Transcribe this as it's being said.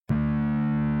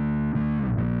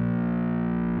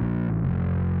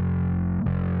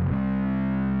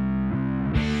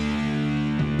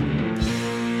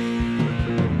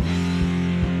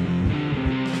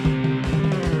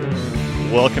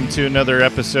Welcome to another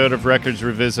episode of Records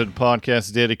Revisited,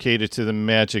 podcast dedicated to the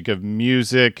magic of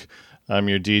music. I'm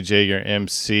your DJ, your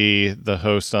MC, the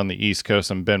host on the East Coast.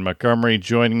 I'm Ben Montgomery.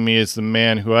 Joining me is the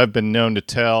man who I've been known to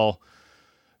tell,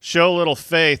 show a little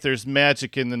faith, there's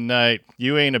magic in the night.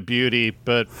 You ain't a beauty,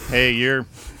 but hey, you're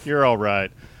all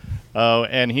right.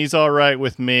 And he's all right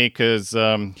with me because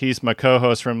he's my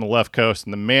co-host from the left coast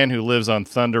and the man who lives on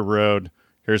Thunder Road.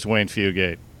 Here's Wayne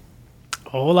Fugate.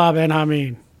 Hola,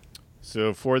 Benjamin.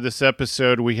 So for this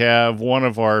episode, we have one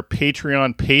of our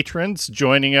Patreon patrons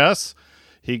joining us.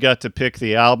 He got to pick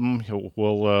the album.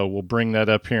 We'll bring that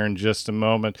up here in just a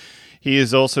moment. He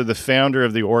is also the founder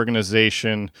of the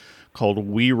organization called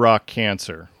We Rock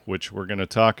Cancer, which we're going to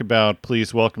talk about.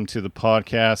 Please welcome to the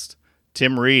podcast,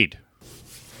 Tim Reed.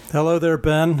 Hello there,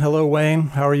 Ben. Hello, Wayne.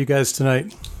 How are you guys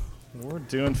tonight? We're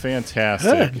doing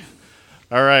fantastic. Good.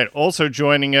 All right. Also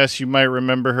joining us, you might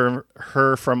remember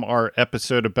her from our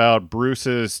episode about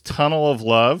Bruce's Tunnel of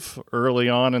Love early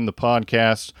on in the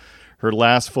podcast. Her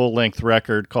last full-length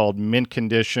record called Mint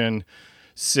Condition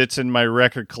sits in my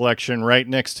record collection right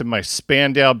next to my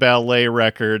Spandau Ballet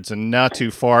records and not too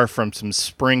far from some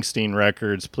Springsteen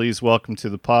records. Please welcome to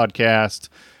the podcast,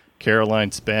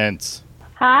 Caroline Spence.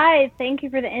 Hi. Thank you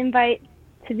for the invite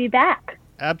to be back.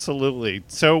 Absolutely.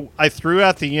 So I threw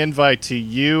out the invite to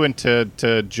you and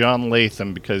to John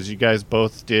Latham because you guys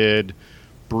both did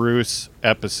Bruce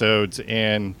episodes,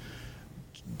 and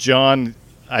John,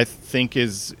 I think,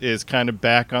 is kind of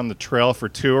back on the trail for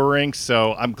touring.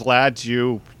 So I'm glad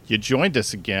you joined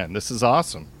us again. This is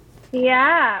awesome.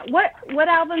 Yeah. What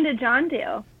album did John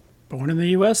do? Born in the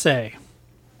USA.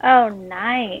 Oh,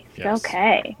 nice. Yes.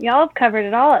 Okay. Y'all have covered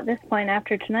it all at this point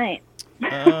after tonight.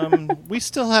 We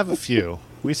still have a few.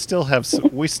 We still have some.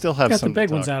 Got the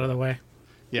big ones out of the way.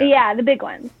 Yeah, the big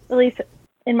ones, at least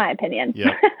in my opinion.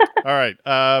 Yeah. All right.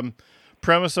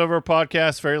 Premise of our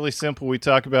podcast, fairly simple. We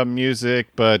talk about music,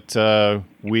 but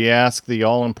we ask the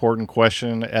all-important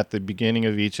question at the beginning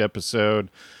of each episode.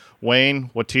 Wayne,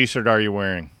 what T-shirt are you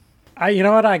wearing? You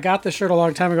know what? I got this shirt a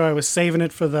long time ago. I was saving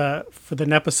it for the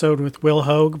episode with Will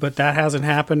Hogue, but that hasn't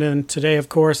happened. And today, of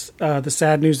course, the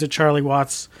sad news that Charlie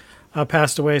Watts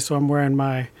passed away, so I'm wearing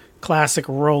my classic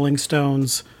Rolling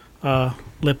Stones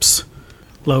Lips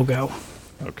logo.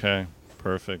 Okay,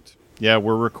 perfect. Yeah,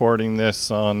 we're recording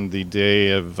this on the day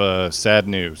of sad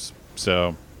news.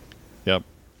 So, yep.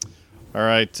 All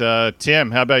right,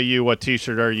 Tim, how about you? What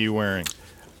T-shirt are you wearing?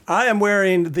 I am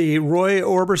wearing the Roy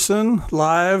Orbison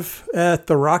Live at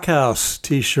the Rock House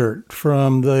T-shirt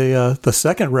from the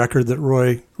second record that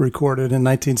Roy recorded in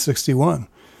 1961.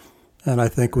 And I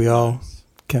think we all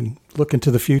can look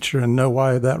into the future and know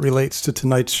why that relates to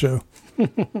tonight's show.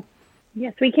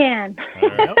 Yes, we can.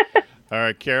 All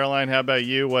right, Caroline, how about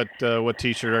you? What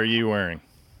T-shirt are you wearing?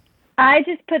 I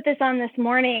just put this on this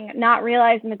morning, not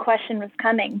realizing the question was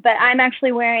coming, but I'm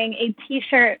actually wearing a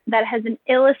T-shirt that has an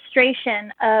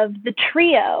illustration of the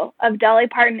trio of Dolly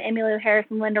Parton, Emmylou Harris,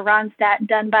 and Linda Ronstadt,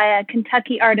 done by a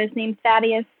Kentucky artist named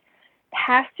Thaddeus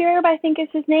Pasturev, I think is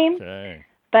his name. Okay.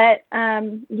 But,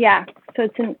 yeah, so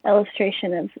it's an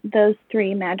illustration of those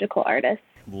three magical artists.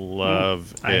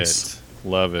 Love Nice. it.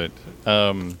 Love it.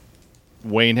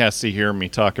 Wayne has to hear me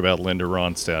talk about Linda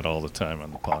Ronstadt all the time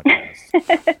on the podcast.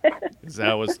 'Cause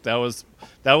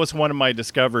that was one of my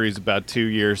discoveries about 2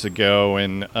 years ago.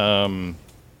 And,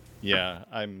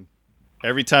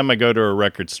 every time I go to a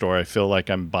record store, I feel like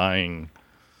I'm buying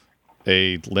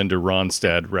a Linda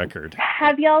Ronstadt record.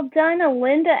 Have y'all done a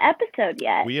Linda episode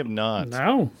yet? We have not.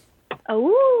 No.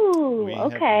 Oh, We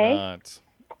okay. have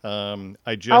not.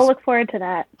 I'll look forward to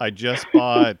that. I just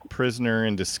bought Prisoner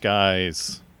in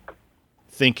Disguise,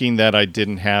 thinking that I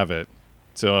didn't have it.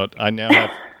 So I now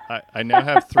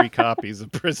have 3 copies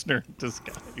of Prisoner in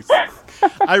Disguise.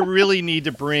 I really need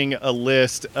to bring a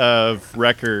list of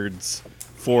records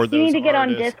for those. You need to get on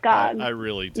artists. Discogs. I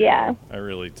really do. Yeah. I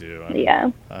really do.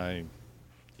 Yeah.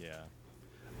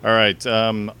 All right.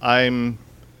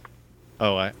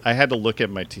 I had to look at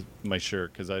my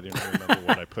shirt because I didn't remember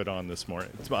what I put on this morning.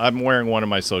 I'm wearing one of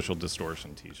my Social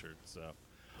Distortion T-shirts, so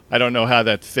I don't know how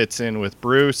that fits in with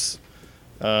Bruce.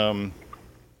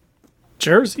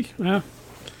 Jersey. Yeah.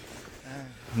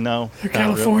 No.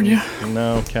 California. Really.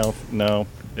 No,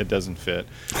 it doesn't fit.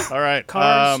 All right.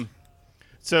 Cars.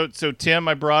 So Tim,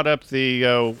 I brought up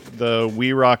the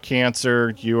We Rock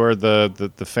Cancer. You are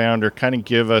the founder. Kind of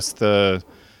give us the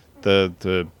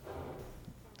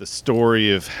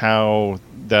story of how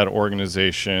that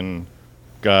organization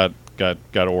got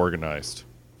organized.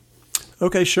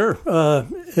 Okay, sure.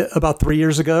 About 3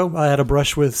 years ago, I had a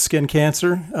brush with skin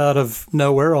cancer out of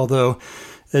nowhere, although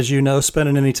as you know,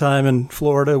 spending any time in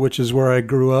Florida, which is where I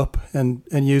grew up, and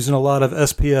using a lot of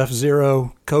SPF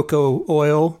 0 cocoa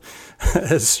oil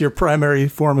as your primary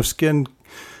form of skin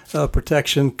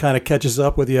protection kind of catches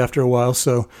up with you after a while.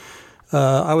 So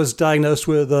I was diagnosed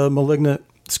with malignant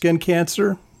skin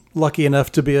cancer, lucky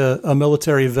enough to be a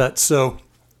military vet. So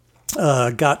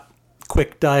got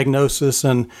quick diagnosis,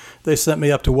 and they sent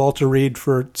me up to Walter Reed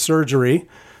for surgery.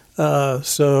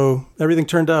 So everything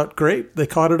turned out great. They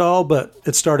caught it all, but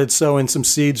it started sowing some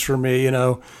seeds for me,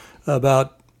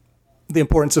 about the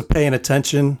importance of paying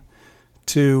attention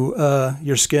to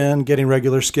your skin, getting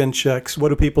regular skin checks. What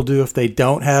do people do if they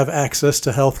don't have access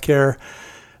to health care?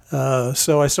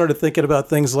 So I started thinking about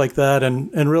things like that,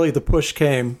 and really the push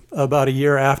came about a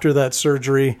year after that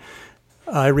surgery.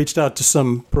 I reached out to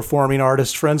some performing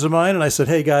artist friends of mine, and I said,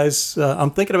 hey guys,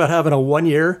 I'm thinking about having a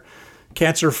 1-year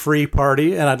cancer-free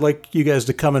party, and I'd like you guys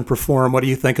to come and perform. What do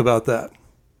you think about that?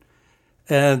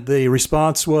 And the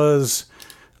response was,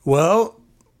 well,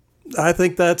 I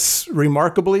think that's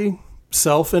remarkably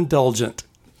self-indulgent.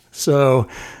 So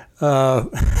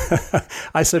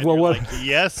I said, well, what? Like,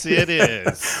 yes, it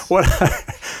is.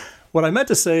 What I meant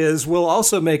to say is we'll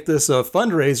also make this a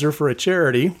fundraiser for a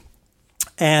charity.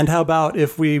 And how about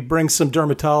if we bring some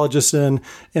dermatologists in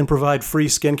and provide free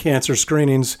skin cancer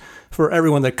screenings for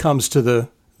everyone that comes to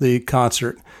the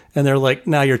concert? And they're like,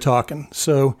 now you're talking.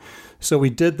 So we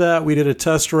did that. We did a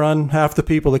test run. Half the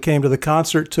people that came to the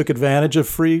concert took advantage of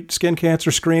free skin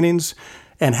cancer screenings,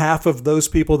 and half of those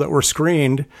people that were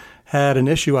screened had an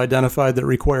issue identified that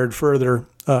required further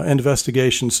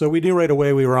investigation. So we knew right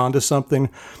away we were onto something.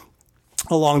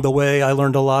 Along the way, I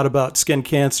learned a lot about skin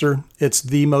cancer. It's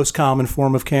the most common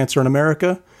form of cancer in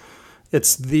America.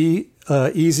 It's the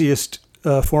easiest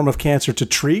form of cancer to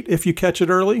treat if you catch it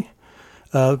early,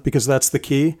 because that's the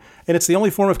key. And it's the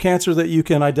only form of cancer that you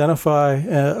can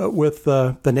identify with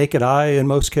the naked eye, in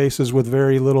most cases, with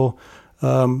very little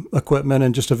equipment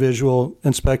and just a visual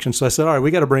inspection. So I said, all right, we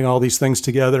got to bring all these things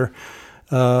together.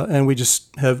 And we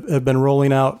just have been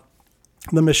rolling out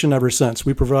the mission ever since.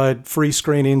 We provide free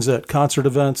screenings at concert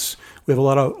events. We have a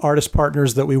lot of artist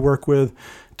partners that we work with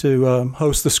to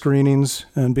host the screenings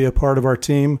and be a part of our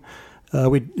team.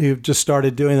 We've just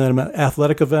started doing them at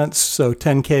athletic events, so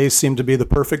 10Ks seem to be the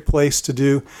perfect place to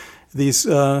do these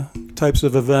types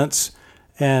of events.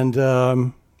 And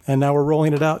now we're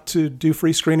rolling it out to do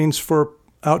free screenings for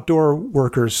outdoor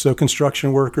workers, so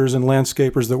construction workers and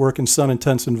landscapers that work in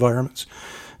sun-intense environments.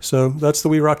 So that's the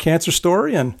We Rock Cancer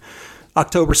story. And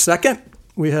October 2nd,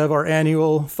 we have our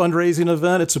annual fundraising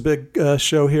event. It's a big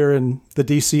show here in the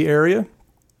D.C. area.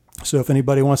 So if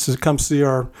anybody wants to come see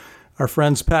our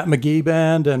friends Pat McGee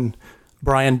Band and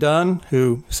Brian Dunn,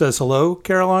 who says hello,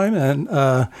 Caroline, and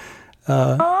Laura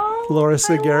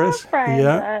Segaris.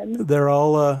 Yeah, they'll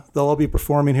all be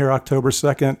performing here October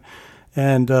 2nd.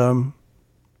 And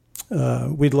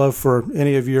we'd love for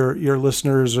any of your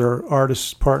listeners or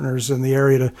artist partners in the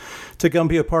area to come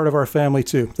be a part of our family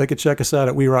too. They could check us out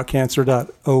at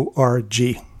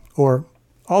werockcancer.org or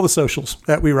all the socials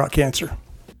at We Rock Cancer.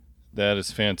 That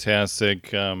is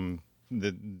fantastic.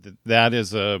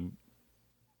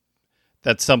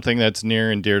 That's something that's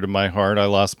near and dear to my heart. I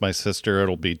lost my sister.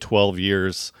 It'll be 12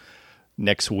 years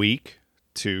next week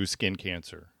to skin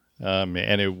cancer. And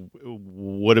it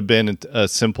would have been a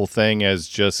simple thing as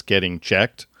just getting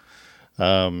checked.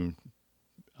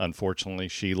 Unfortunately,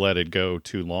 she let it go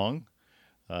too long,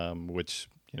 which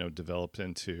developed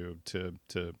into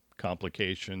to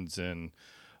complications. And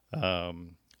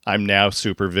I'm now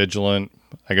super vigilant.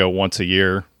 I go once a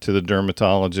year to the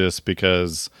dermatologist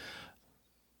because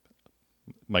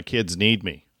my kids need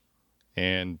me,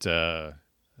 and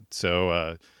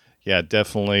yeah,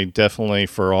 definitely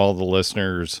for all the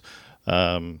listeners,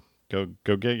 go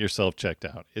get yourself checked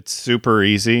out. It's super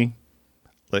easy.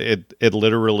 It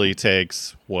literally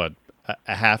takes a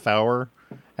half hour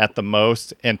at the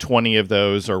most, and 20 of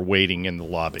those are waiting in the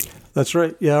lobby. That's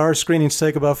right. Yeah, our screenings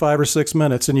take about 5 or 6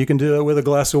 minutes, and you can do it with a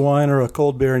glass of wine or a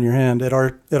cold beer in your hand at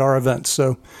our events.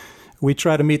 So we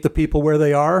try to meet the people where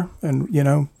they are, and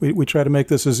we try to make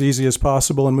this as easy as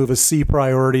possible and move a C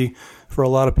priority for a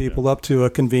lot of people up to a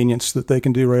convenience that they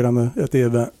can do right at the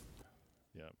event.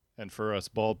 Yeah, and for us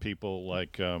bald people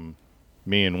like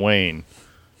me and Wayne,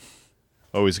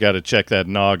 always got to check that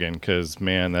noggin because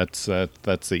man, that's the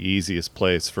easiest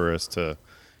place for us to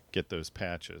get those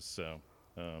patches. So,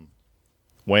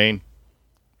 Wayne,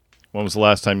 when was the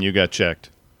last time you got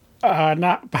checked?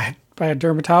 Not by a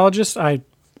dermatologist.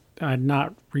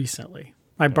 Not recently.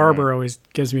 My barber always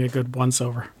gives me a good once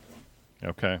over.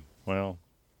 Okay, well,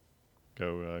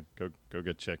 go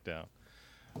get checked out.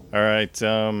 All right.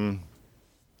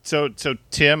 So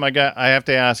Tim, I have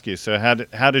to ask you. So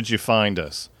how did you find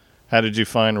us? How did you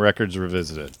find Records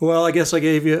Revisited? Well, I guess I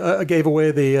gave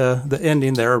away the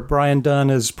ending there. Brian Dunn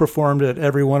has performed at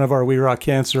every one of our We Rock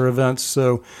Cancer events,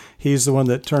 so he's the one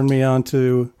that turned me on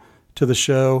to the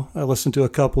show. I listened to a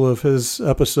couple of his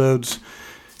episodes.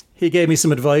 He gave me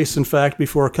some advice, in fact,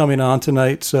 before coming on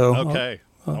tonight. So okay,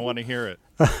 I want to hear it.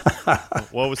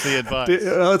 What was the advice?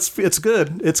 It's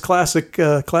good. It's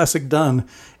classic Dunn.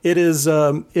 It is,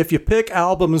 if you pick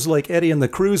albums like Eddie and the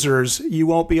Cruisers, you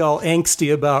won't be all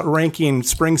angsty about ranking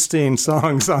Springsteen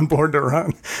songs on Born to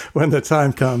Run when the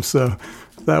time comes. So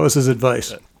that was his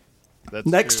advice. That's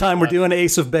Next true. time we're doing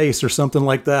Ace of Base or something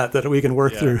like that we can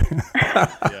work through.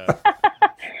 Yeah.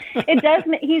 It does.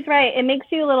 He's right. It makes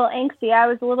you a little angsty. I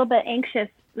was a little bit anxious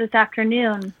this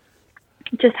afternoon,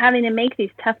 just having to make these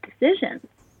tough decisions.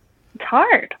 It's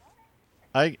hard.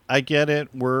 I get it.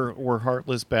 We're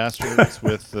heartless bastards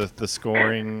with the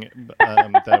scoring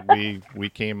that we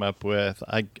came up with.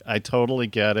 I totally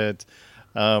get it.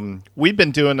 We've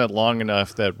been doing it long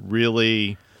enough that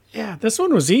really. Yeah, this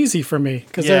one was easy for me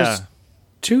because there's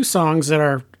two songs that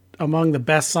are among the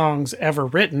best songs ever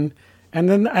written,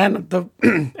 and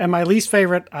my least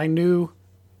favorite I knew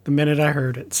the minute I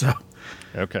heard it. So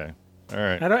Okay, all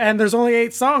right, and there's only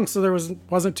 8 songs, so there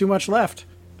wasn't too much left.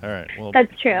 all right. Well,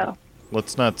 That's true.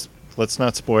 let's not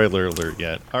spoiler alert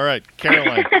yet. All right,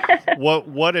 Caroline,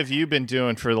 what have you been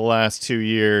doing for the last 2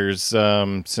 years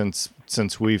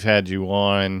since we've had you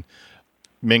on?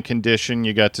 Mint Condition,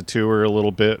 you got to tour a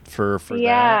little bit for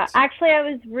Yeah, that. actually, I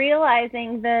was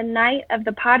realizing the night of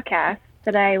the podcast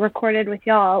that I recorded with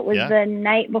y'all was the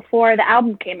night before the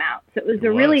album came out. So it was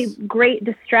really great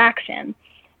distraction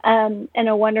and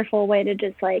a wonderful way to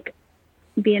just like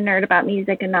be a nerd about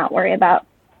music and not worry about,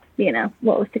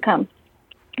 what was to come.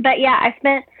 But yeah,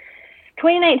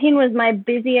 2019 was my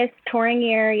busiest touring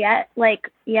year yet. I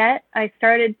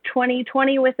started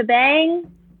 2020 with a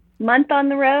bang, month on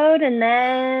the road, and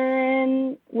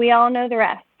then we all know the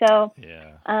rest. So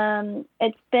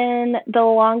it's been the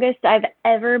longest I've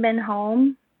ever been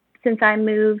home since I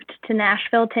moved to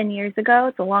Nashville 10 years ago.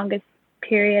 It's the longest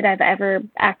period I've ever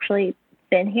actually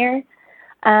been here.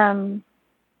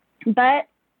 But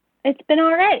it's been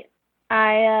all right.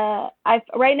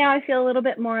 Right now I feel a little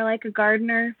bit more like a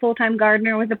gardener, full-time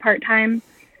gardener with a part-time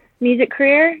music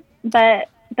career, but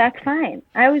that's fine.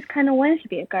 I always kind of wanted to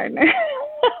be a gardener.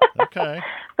 Okay.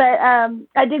 But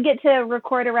I did get to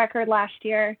record a record last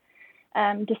year,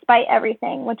 despite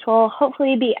everything, which will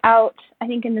hopefully be out, I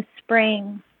think, in the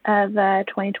spring of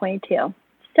 2022.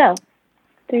 So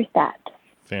there's that.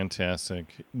 Fantastic.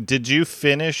 Did you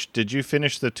finish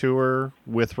the tour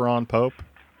with Ron Pope?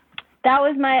 That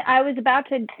was I was about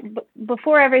to,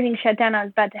 before everything shut down, I was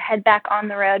about to head back on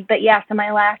the road. But yeah, so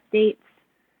my last dates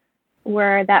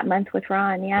were that month with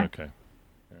Ron, yeah. Okay.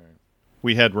 All right.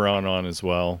 We had Ron on as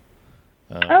well.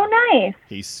 Oh, nice.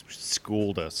 He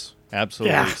schooled us.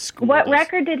 Absolutely schooled What us.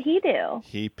 record did he do?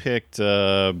 He picked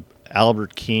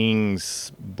Albert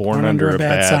King's Born Under a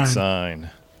Bad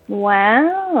Sign.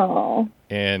 Wow.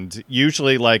 And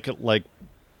usually I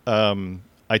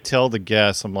tell the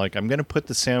guests, I'm like, I'm going to put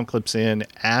the sound clips in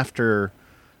after,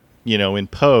 in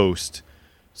post.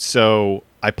 So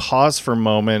I pause for a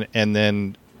moment and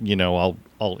then, I'll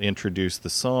introduce the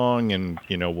song and,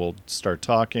 we'll start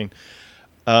talking.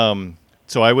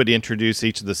 So I would introduce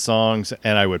each of the songs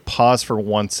and I would pause for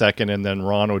 1 second and then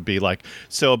Ron would be like,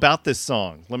 so about this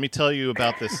song, let me tell you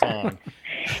about this song.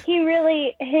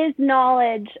 His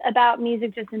knowledge about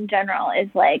music just in general is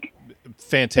like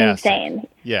fantastic. Insane.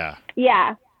 Yeah.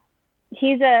 Yeah.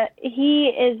 He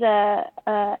is a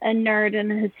nerd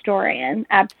and a historian.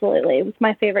 Absolutely. It was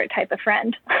my favorite type of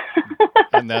friend.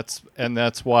 and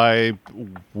that's why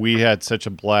we had such a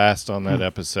blast on that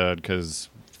episode, because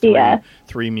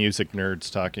three music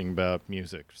nerds talking about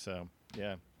music. So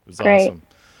yeah, it was great.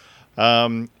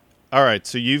 Awesome. All right,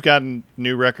 so you've got a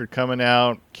new record coming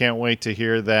out. Can't wait to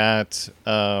hear that.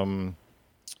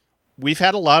 We've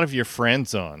had a lot of your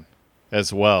friends on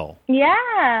as well.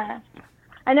 Yeah.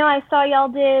 I know I saw y'all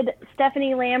did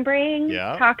Stephanie Lambring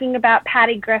talking about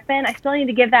Patty Griffin. I still need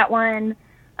to give that one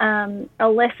a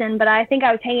listen, but I think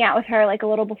I was hanging out with her like a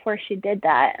little before she did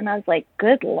that, and I was like,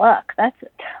 good luck. That's a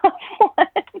tough one.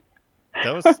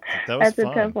 That was That's fun.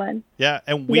 a tough one. Yeah,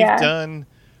 and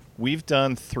we've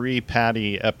done 3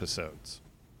 Patty episodes.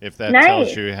 If that Nice.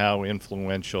 tells you how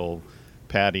influential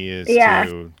Patty is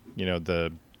to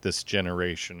this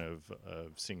generation of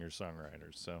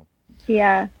singer-songwriters. So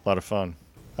Yeah. a lot of fun.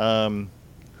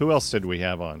 Who else did we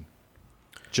have on?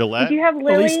 Gillette? Did you have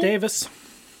Lily? Elise Davis.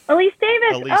 Elise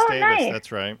Davis. Elise oh, Davis, nice.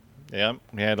 that's right. Yeah,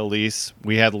 we had Elise.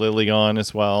 We had Lily on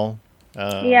as well.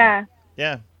 Yeah.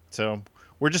 Yeah. So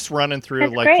we're just running through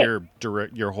That's like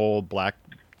great. your whole black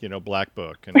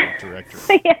book and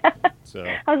directory. Yeah. So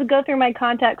I'll just go through my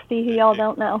contacts, see who y'all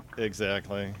don't know.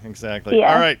 exactly.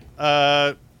 Yeah. All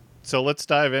right. So let's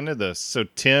dive into this. So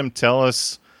Tim, tell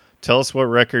us what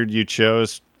record you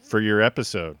chose for your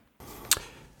episode.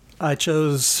 I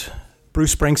chose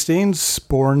Bruce Springsteen's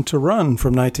Born to Run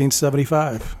from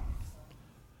 1975.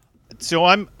 So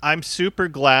I'm super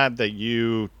glad that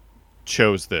you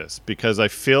chose this because I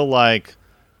feel like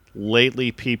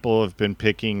lately people have been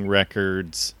picking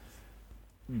records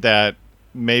that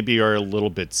maybe are a little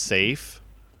bit safe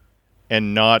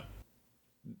and not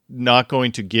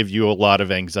going to give you a lot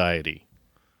of anxiety.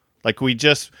 Like we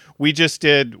just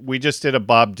did a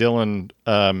Bob Dylan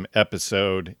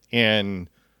episode, and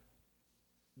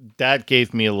that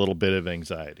gave me a little bit of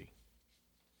anxiety.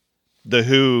 The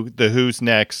Who's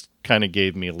Next kind of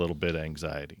gave me a little bit of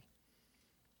anxiety.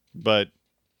 But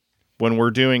when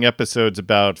we're doing episodes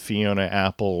about Fiona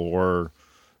Apple or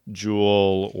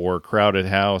Jewel or Crowded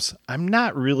House, I'm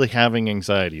not really having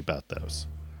anxiety about those.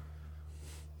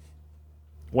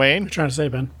 Wayne? What are you trying to say,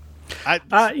 Ben?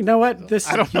 You know what?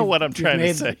 I don't know what I'm trying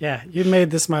to say. Yeah, you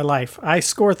made this my life. I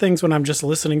score things when I'm just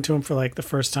listening to them for like the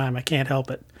first time. I can't help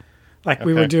it. Like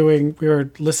we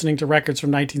were listening to records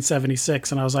from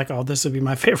 1976, and I was like, "Oh, this would be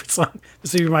my favorite song.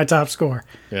 This would be my top score."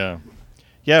 Yeah,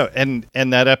 and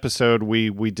that episode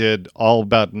we did all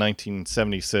about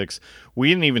 1976. We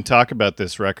didn't even talk about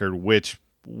this record, which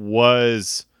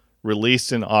was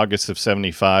released in August of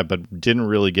 75, but didn't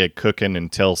really get cooking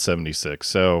until 76.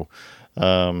 So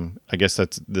I guess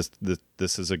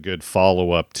this is a good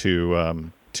follow up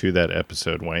to that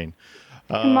episode, Wayne.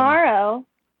 Tomorrow,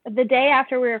 the day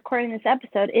after we're recording this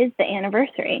episode, is the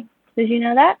anniversary. Did you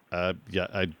know that?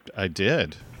 Yeah, I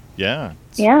did. Yeah.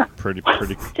 Yeah. Pretty.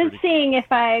 Just seeing if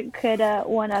I could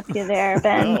one up you there,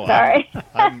 Ben. No, Sorry.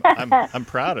 I'm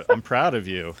proud of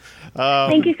you.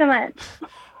 Thank you so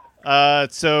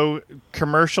much. So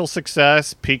commercial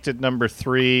success, peaked at number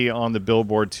 3 on the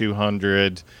Billboard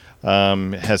 200,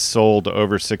 has sold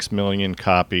over 6 million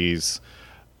copies.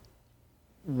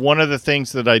 One of the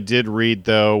things that I did read,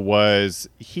 though, was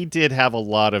he did have a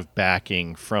lot of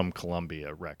backing from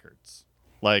Columbia Records.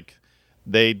 Like,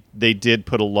 they did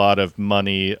put a lot of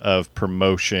money of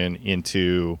promotion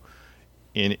into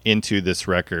this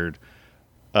record.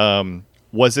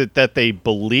 Was it that they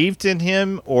believed in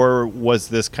him, or was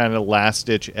this kind of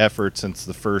last-ditch effort since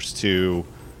the first two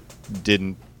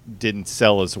didn't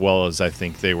sell as well as I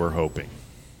think they were hoping?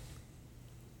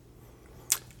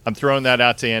 I'm throwing that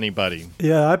out to anybody.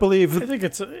 Yeah, I think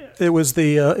it was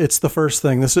the first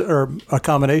thing. This or a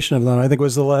combination of them. I think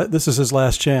was this is his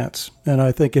last chance, and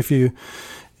I think if you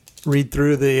read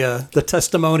through the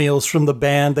testimonials from the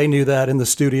band, they knew that in the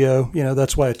studio. You know,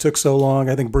 that's why it took so long.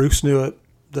 I think Bruce knew it,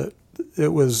 that it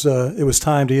was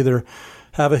time to either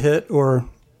have a hit or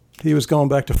he was going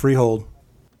back to Freehold.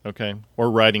 Okay, or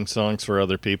writing songs for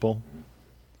other people.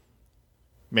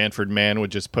 Manfred Mann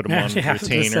would just put them on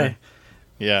retainer.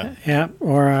 Yeah,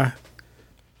 or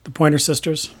the Pointer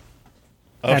Sisters,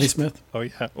 Patti Smith. Oh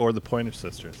yeah, or the Pointer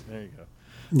Sisters. There you go.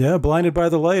 Yeah, "Blinded by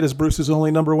the Light" is Bruce's only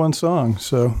number 1 song,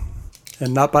 so,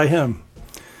 and not by him.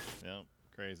 Yeah,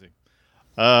 crazy.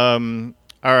 All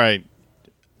right,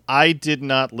 I did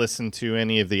not listen to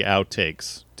any of the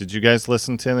outtakes. Did you guys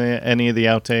listen to any of the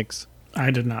outtakes?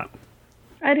 I did not.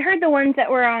 I'd heard the ones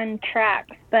that were on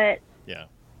track, but yeah,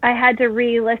 I had to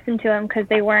re-listen to them because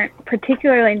they weren't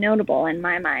particularly notable in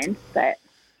my mind. But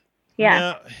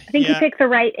yeah, I think you picked the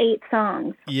right 8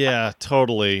 songs. Yeah,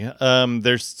 totally.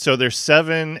 There's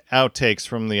 7 outtakes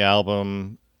from the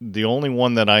album. The only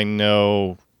one that I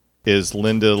know is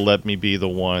 "Linda, Let Me Be the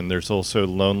One." There's also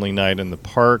 "Lonely Night in the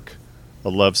Park," "A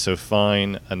Love So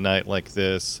Fine," "A Night Like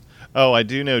This." Oh, I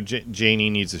do know Janie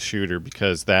Needs a Shooter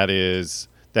because that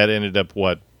ended up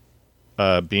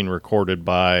being recorded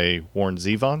by Warren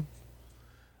Zevon.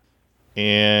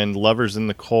 And "Lovers in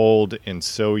the Cold" and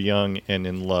 "So Young and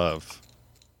in Love."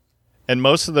 And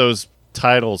most of those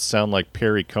titles sound like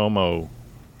Perry Como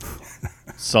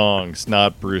songs,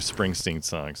 not Bruce Springsteen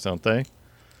songs, don't they?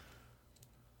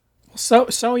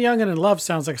 So Young and in Love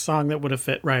sounds like a song that would have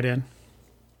fit right in.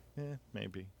 Yeah,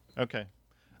 maybe. Okay.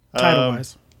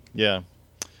 Title-wise. Yeah.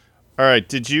 All right.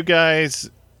 Did you guys...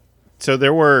 So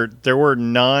there were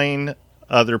 9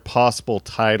 other possible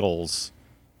titles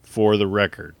for the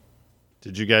record.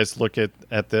 Did you guys look at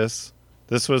this?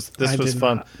 This was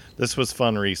fun. Not. This was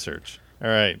fun research. All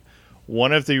right.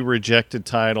 One of the rejected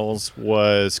titles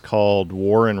was called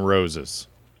 "War and Roses,"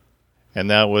 and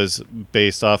that was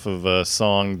based off of a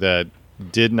song that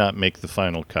did not make the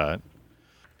final cut.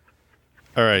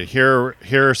 All right, here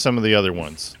are some of the other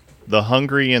ones. The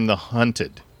Hungry and the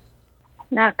Hunted.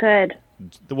 Not good.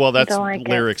 Well, that's Don't like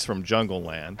lyrics from Jungle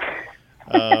Land.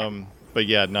 But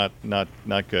yeah,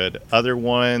 not good. Other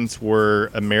ones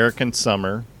were American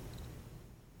Summer.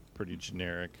 Pretty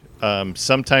generic.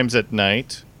 Sometimes at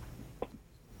Night.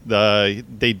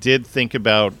 They did think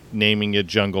about naming it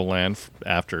Jungle Land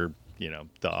after, the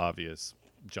obvious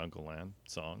Jungle Land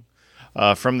song.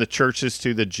 From the Churches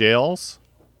to the Jails.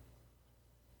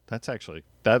 That actually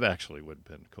would have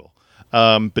been cool.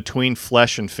 Between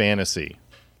Flesh and Fantasy.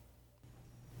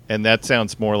 And that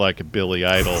sounds more like a Billy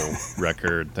Idol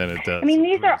record than it does. I mean,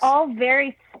 these are all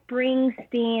very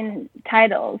Springsteen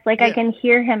titles. Like, yeah. I can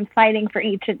hear him fighting for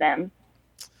each of them.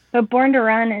 But Born to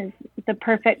Run is the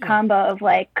perfect combo of,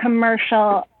 like,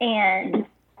 commercial and,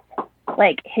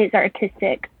 like, his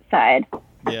artistic side.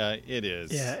 Yeah, it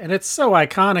is. Yeah, and it's so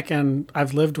iconic, and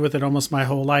I've lived with it almost my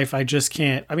whole life. I just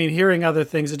can't. I mean, hearing other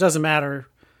things, it doesn't matter.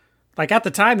 Like, at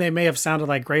the time, they may have sounded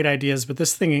like great ideas, but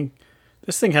this thing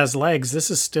has legs.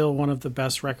 This is still one of the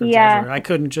best records ever. I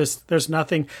couldn't just. There's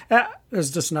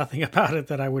just nothing about it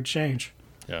that I would change.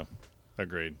 Yeah,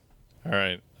 agreed. All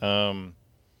right.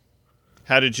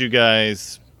 How did you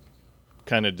guys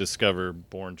kind of discover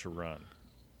Born to Run?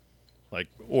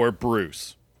 Or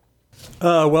Bruce?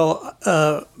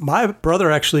 My brother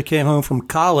actually came home from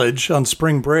college on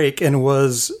spring break, and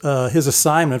was his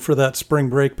assignment for that spring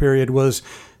break period was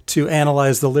to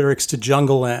analyze the lyrics to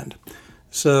Jungle Land.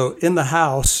 So in the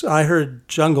house, I heard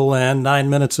Jungle Land, 9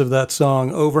 minutes of that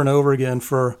song over and over again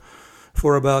for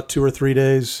about 2 or 3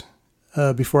 days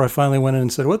before I finally went in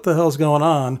and said, "What the hell's going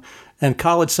on?" And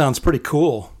college sounds pretty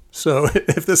cool. So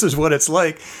if this is what it's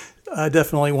like, I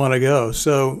definitely want to go.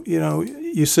 So,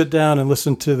 you sit down and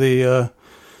listen to the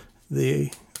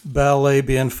ballet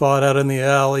being fought out in the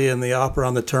alley and the opera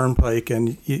on the turnpike,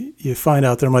 and you find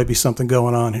out there might be something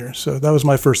going on here. So that was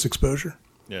my first exposure.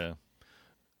 Yeah.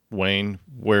 Wayne,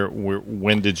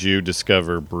 when did you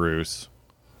discover Bruce?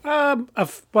 Well,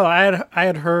 I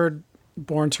had heard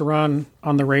Born to Run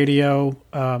on the radio,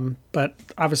 but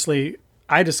obviously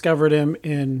I discovered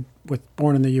him with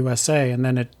Born in the USA, and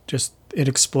then it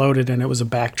exploded, and it was a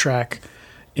backtrack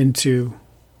into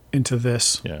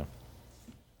this. Yeah.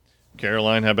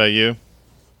 Caroline, how about you?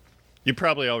 You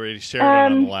probably already shared it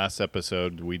on the last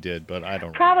episode we did, but I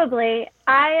don't. Probably.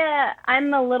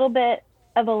 I'm a little bit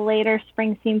of a later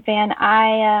Springsteen fan.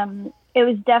 It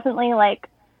was definitely like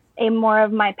a more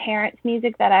of my parents'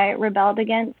 music that I rebelled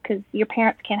against, because your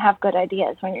parents can't have good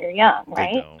ideas when you're young,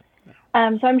 right? They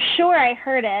don't. So I'm sure I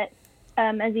heard it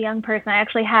as a young person. I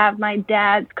actually have my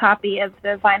dad's copy of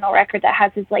the vinyl record that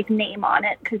has his name on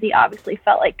it, because he obviously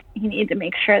felt like he needed to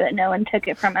make sure that no one took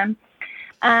it from him.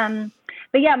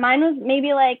 But yeah, mine was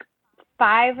maybe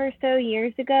 5 or so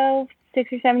years ago,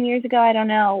 6 or 7 years ago, I don't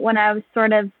know, when I was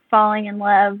sort of falling in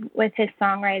love with his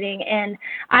songwriting. And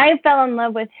I fell in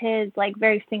love with his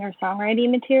very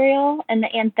singer-songwriting material, and the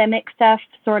anthemic stuff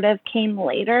sort of came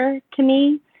later to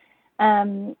me,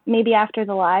 maybe after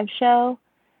the live show.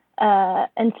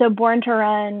 And so Born to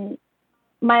Run,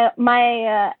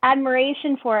 my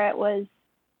admiration for it was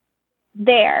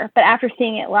there, but after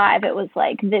seeing it live, it was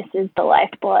this is the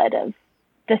lifeblood of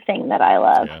the thing that I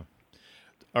love. Yeah.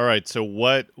 All right, so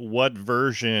what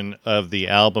version of the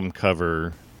album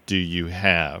cover do you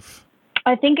have?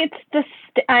 I think it's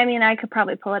I could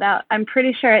probably pull it out. I'm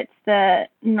pretty sure it's the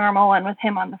normal one with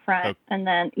him on the front. Okay. And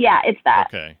then, yeah, it's that.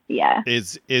 Okay. Yeah.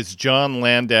 Is John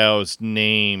Landau's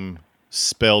name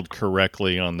spelled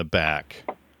correctly on the back?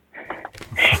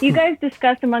 You guys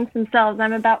discuss amongst themselves.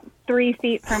 I'm about 3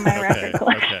 feet from my record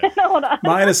collection. Okay. Hold on.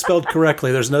 Mine is spelled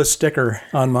correctly. There's no sticker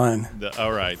on mine.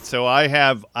 All right. So I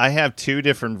have 2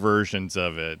 different versions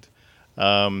of it.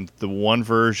 The one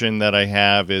version that I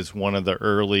have is one of the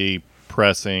early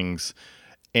pressings,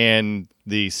 and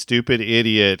the stupid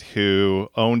idiot who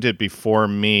owned it before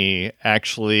me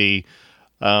actually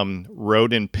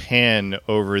wrote in pen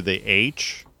over the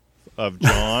H of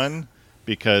John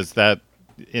because that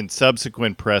in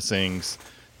subsequent pressings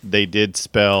they did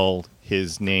spell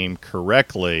his name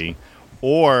correctly,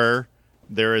 or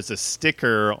there is a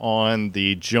sticker on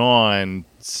the John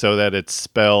so that it's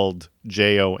spelled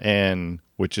Jon,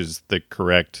 which is the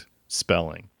correct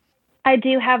spelling. I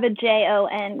do have a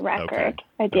Jon record. Okay.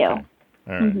 I do. Okay.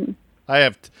 All right. Mm-hmm. I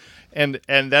have, and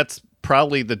that's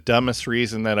probably the dumbest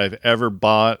reason that I've ever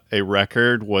bought a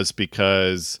record was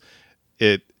because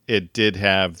it did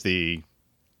have the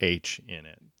H in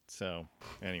it. So,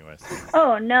 anyways.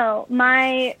 Oh no,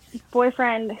 my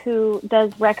boyfriend who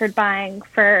does record buying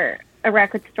for a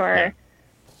record store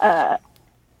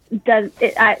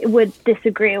I would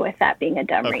disagree with that being a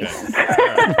dumb reason. All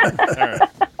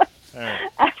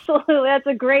right. Absolutely, that's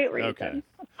a great reason. Okay.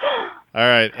 All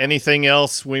right. Anything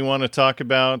else we want to talk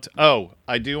about? Oh,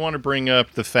 I do want to bring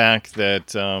up the fact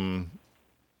that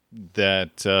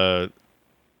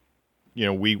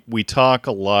we talk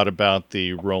a lot about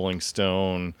the Rolling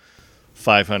Stone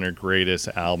 500 greatest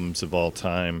albums of all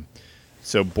time.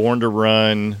 So Born to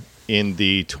Run in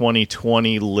the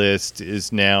 2020 list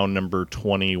is now number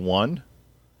 21.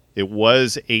 It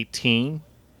was 18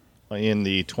 in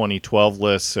the 2012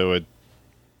 list, so it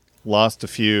lost a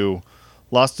few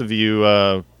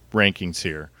rankings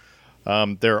here.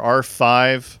 There are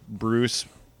 5 Bruce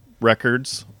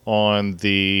records on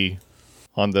the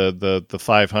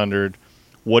 500.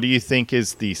 What do you think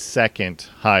is the second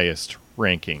highest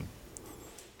ranking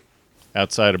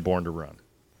outside of Born to Run?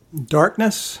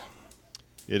 Darkness.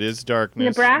 It is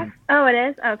Darkness. Nebraska? Oh, it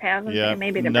is? Okay, I was going to say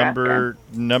maybe Nebraska.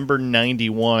 Number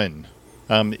 91.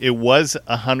 It was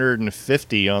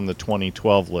 150 on the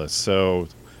 2012 list, so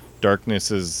Darkness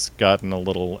has gotten a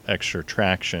little extra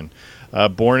traction.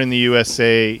 Born in the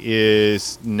USA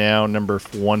is now number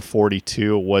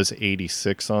 142. It was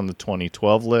 86 on the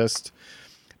 2012 list.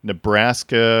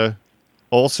 Nebraska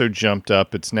also jumped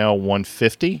up. It's now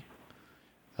 150.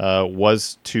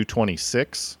 Was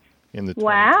 226 in the 2012.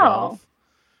 Wow.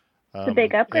 It's a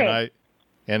big upgrade.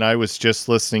 And I was just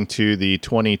listening to the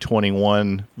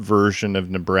 2021 version of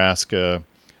Nebraska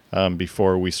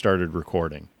before we started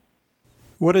recording.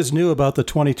 What is new about the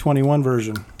 2021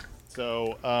 version?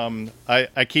 So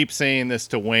I keep saying this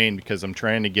to Wayne because I'm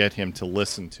trying to get him to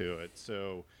listen to it.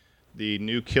 So the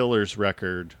new Killers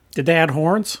record. Did they add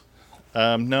horns?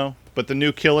 No, but the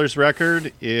new Killers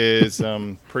record is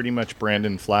pretty much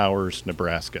Brandon Flowers,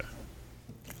 Nebraska.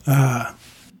 And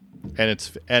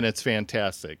it's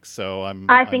fantastic. So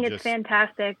I think it's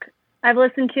fantastic. I've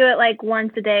listened to it like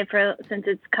once a day since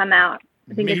it's come out.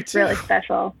 I think it's really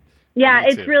special. Yeah,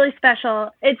 it's really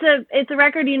special. It's a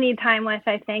record you need time with,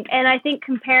 I think. And I think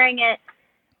comparing it,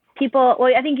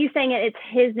 I think you saying it's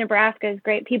his Nebraska is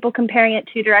great. People comparing it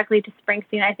too directly to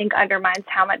Springsteen, I think undermines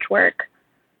how much work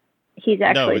he's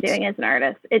actually doing as an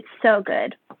artist. It's so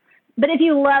good. But if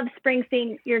you love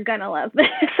Springsteen, you're going to love this,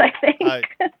 I think.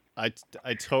 I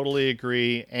totally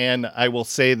agree. And I will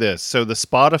say this. So the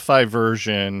Spotify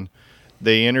version,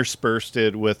 they interspersed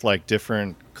it with like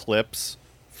different clips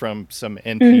from some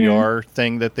NPR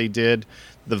thing that they did.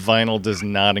 The vinyl does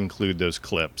not include those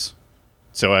clips.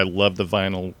 So I love the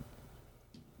vinyl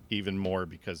even more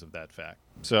because of that fact.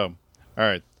 So, all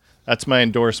right. That's my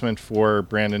endorsement for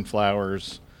Brandon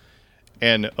Flowers.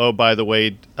 And, oh, by the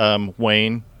way,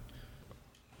 Wayne,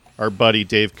 our buddy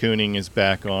Dave Kooning is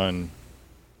back in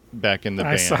the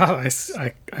band. I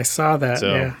saw that,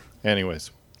 so, yeah.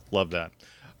 Anyways, love that.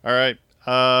 All right.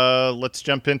 Let's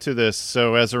jump into this.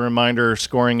 So as a reminder,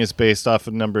 scoring is based off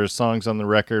of number of songs on the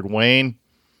record. Wayne,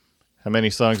 how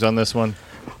many songs on this one?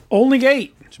 Only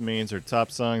 8. Which means our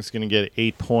top song is going to get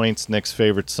 8 points. Next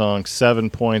favorite song, 7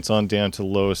 points, on down to the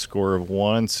lowest score of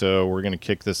 1. So we're going to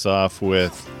kick this off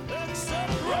with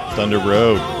Thunder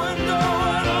Road.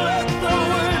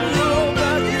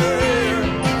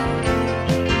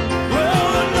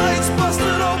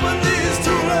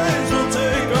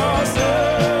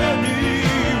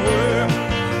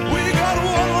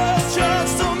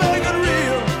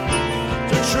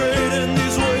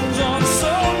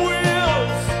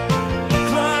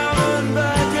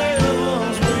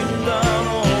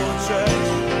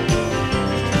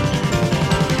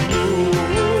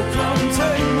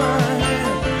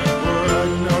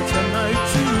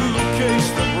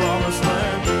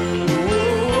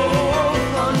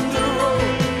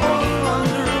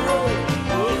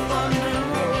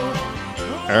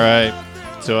 All right,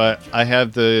 so I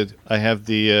have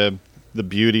the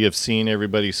beauty of seeing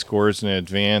everybody's scores in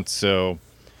advance. So,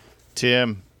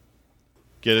 Tim,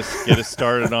 get us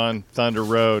started on Thunder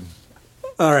Road.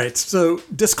 All right. So,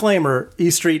 disclaimer: E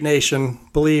Street Nation,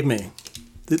 believe me,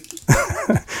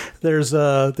 there's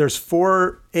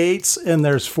 4 8s and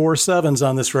there's 4 7s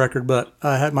on this record, but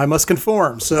I must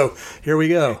conform. So here we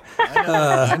go.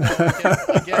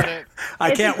 I get it.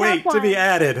 I can't wait to be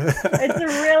added. It's a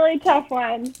really tough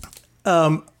one.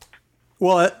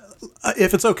 Well,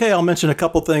 if it's okay, I'll mention a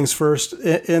couple things first.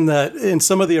 In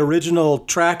some of the original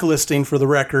track listing for the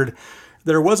record,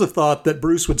 there was a thought that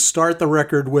Bruce would start the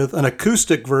record with an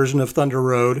acoustic version of Thunder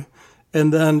Road,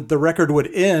 and then the record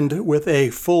would end with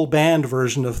a full band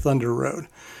version of Thunder Road.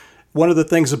 One of the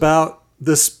things about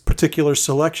this particular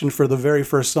selection for the very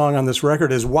first song on this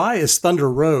record is, why is Thunder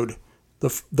Road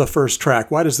the first track?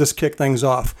 Why does this kick things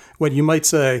off? When you might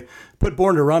say, put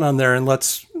Born to Run on there and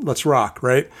let's rock,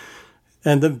 right?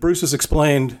 And then Bruce has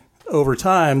explained over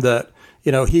time that,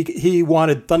 he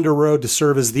wanted Thunder Road to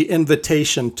serve as the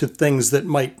invitation to things that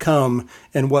might come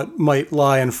and what might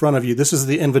lie in front of you. This is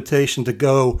the invitation to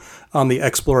go on the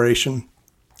exploration.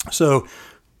 So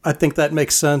I think that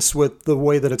makes sense with the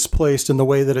way that it's placed and the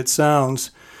way that it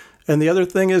sounds. And the other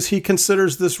thing is he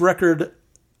considers this record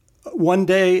one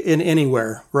day in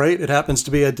anywhere, right? It happens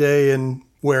to be a day in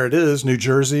where it is, New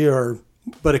Jersey,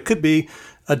 but it could be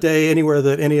a day anywhere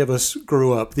that any of us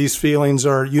grew up. These feelings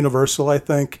are universal, I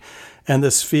think. And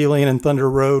this feeling in Thunder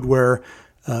Road where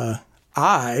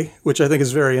which I think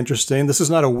is very interesting. This is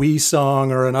not a we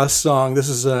song or an us song. This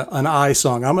is an I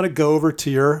song. I'm going to go over to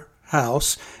your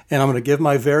house and I'm going to give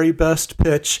my very best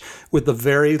pitch with the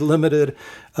very limited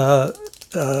CV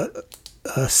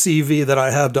that I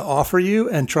have to offer you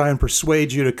and try and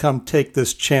persuade you to come take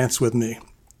this chance with me.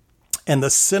 And the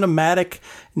cinematic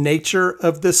nature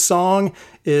of this song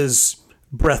is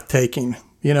breathtaking.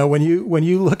 When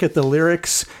you look at the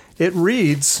lyrics, it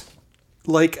reads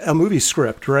like a movie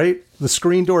script, right? The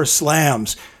screen door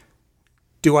slams.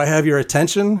 Do I have your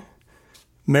attention?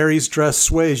 Mary's dress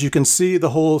sways. You can see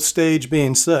the whole stage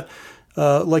being set.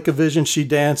 Like a vision, she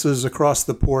dances across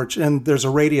the porch. And there's a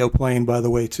radio playing, by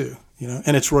the way, too.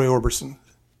 And it's Roy Orbison.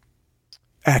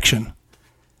 Action.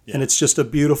 Yeah. And it's just a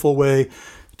beautiful way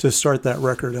to start that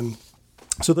record. And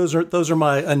so those are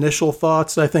my initial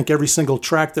thoughts. I think every single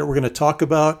track that we're going to talk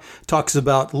about talks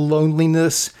about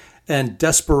loneliness and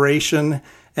desperation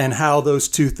and how those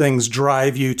two things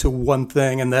drive you to one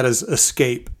thing, and that is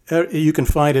escape. You can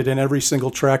find it in every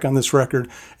single track on this record,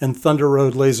 and Thunder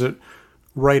Road lays it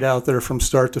right out there from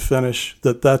start to finish.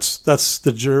 That's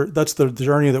the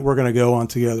journey that we're going to go on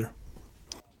together.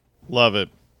 Love it,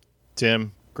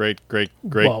 Tim. Great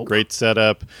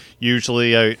setup.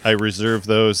 Usually, I reserve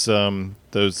those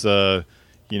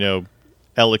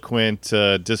eloquent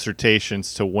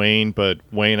dissertations to Wayne, but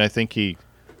Wayne, I think he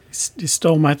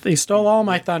stole all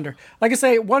my thunder. Like I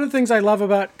say, one of the things I love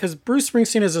about, because Bruce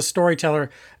Springsteen is a storyteller,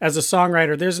 as a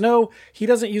songwriter, he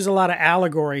doesn't use a lot of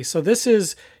allegory. So this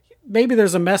is, maybe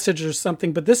there's a message or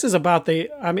something, but this is about the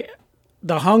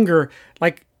hunger,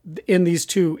 like in these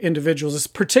two individuals,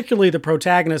 particularly the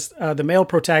protagonist, the male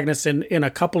protagonist in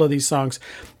a couple of these songs.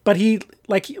 But he,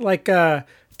 like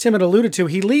Tim had alluded to,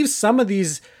 he leaves some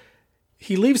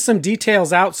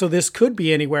details out, so this could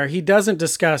be anywhere. He doesn't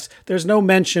discuss, there's no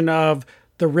mention of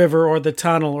the river or the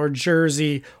tunnel or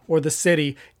Jersey or the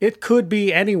city. It could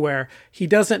be anywhere. He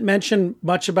doesn't mention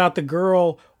much about the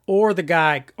girl or the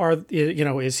guy.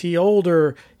 Is he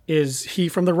older? Is he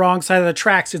from the wrong side of the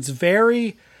tracks?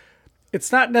 It's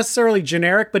not necessarily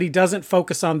generic, but he doesn't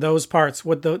focus on those parts.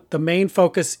 What the main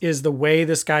focus is the way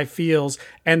this guy feels.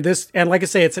 And like I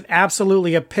say, it's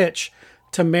absolutely a pitch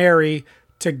to Mary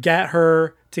to get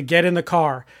her to get in the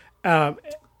car. And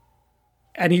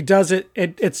he does it.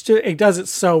 He does it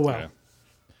so well. Yeah.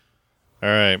 All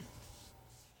right.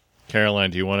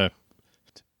 Caroline, do you want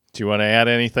to add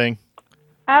anything?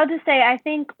 I'll just say, I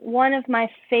think one of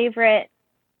my favorite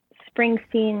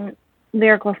Springsteen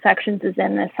lyrical sections is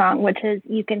in this song, which is,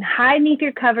 you can hide neath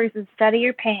your covers and study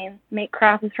your pain, make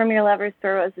crosses from your lovers,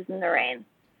 throw roses in the rain.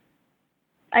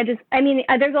 There's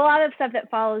a lot of stuff that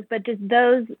follows, but just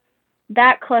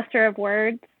that cluster of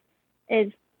words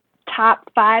is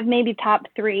top 5, maybe top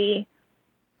 3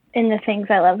 in the things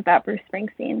I love about Bruce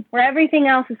Springsteen, where everything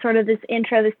else is sort of this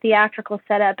intro, this theatrical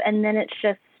setup, and then it's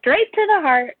just straight to the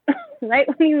heart, right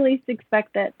when you least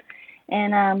expect it.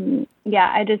 And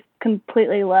I just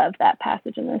completely love that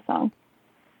passage in this song.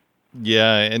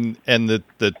 Yeah, and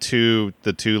the two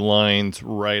lines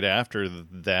right after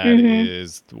that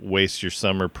is, waste your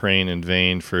summer praying in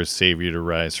vain for a savior to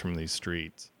rise from these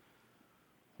streets.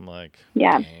 I'm like,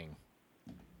 dang.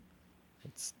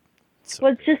 It's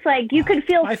just like, you could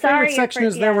feel my sorry. My favorite section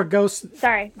is there were ghosts.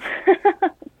 Sorry. I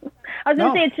was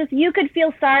going to say, it's just, you could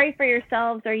feel sorry for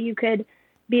yourselves, or you could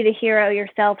be the hero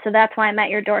yourself. So that's why I'm at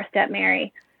your doorstep,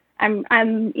 Mary. I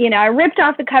ripped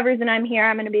off the covers and I'm here.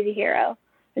 I'm going to be the hero.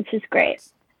 It's just great.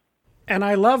 And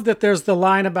I love that there's the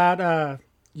line about,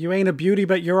 you ain't a beauty,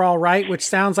 but you're all right, which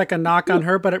sounds like a knock on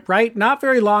her. But not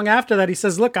very long after that, he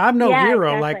says, look, I'm no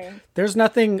hero. Exactly. Like, there's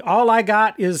nothing, all I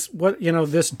got is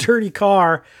this dirty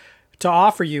car to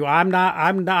offer you.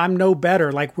 I'm no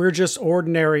better. Like, we're just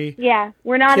ordinary. Yeah.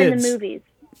 We're not kids, in the movies.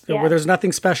 where there's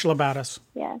nothing special about us.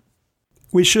 Yeah.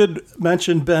 We should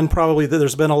mention, Ben, probably that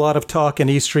there's been a lot of talk in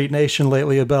East Street Nation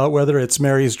lately about whether it's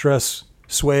Mary's dress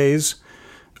sways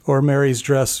or Mary's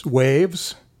dress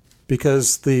waves,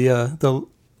 because the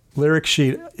lyric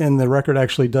sheet in the record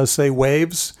actually does say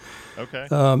waves. Okay.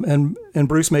 And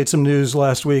Bruce made some news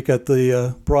last week at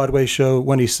the Broadway show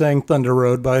when he sang Thunder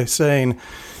Road by saying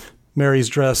Mary's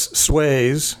dress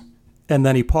sways, and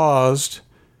then he paused,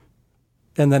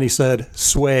 and then he said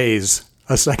sways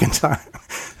a second time.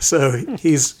 So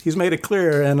he's made it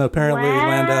clear, and apparently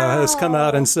Landau has come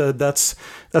out and said that's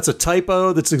a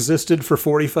typo that's existed for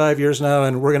 45 years now,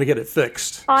 and we're going to get it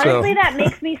fixed. Honestly, that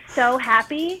makes me so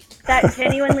happy. That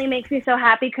genuinely makes me so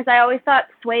happy because I always thought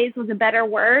sways was a better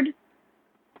word.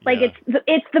 Like,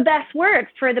 it's the best word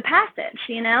for the passage,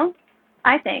 you know?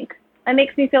 I think. That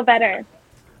makes me feel better.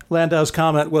 Landau's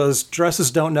comment was, dresses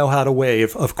don't know how to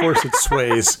wave. Of course it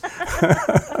sways.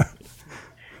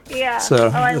 Yeah. So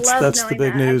that's the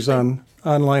big news on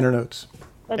liner notes.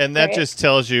 And that just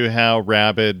tells you how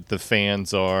rabid the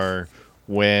fans are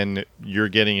when you're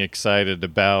getting excited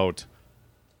about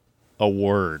a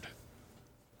word.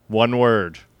 One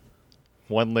word.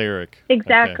 One lyric.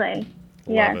 Exactly. Okay.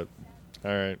 Yeah. Love it.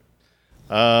 All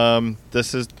right.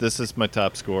 This is my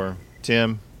top score.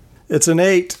 Tim. It's an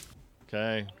 8.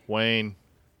 Okay. Wayne.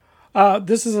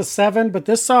 This is a 7, but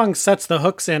this song sets the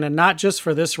hooks in, and not just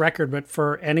for this record, but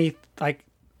for anything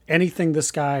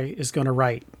this guy is going to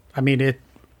write. I mean,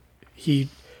 he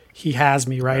has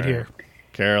me right here.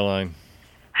 Caroline.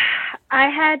 I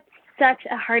had such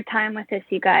a hard time with this,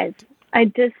 you guys.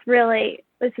 This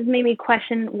has made me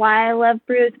question why I love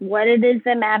Bruce, what it is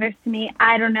that matters to me.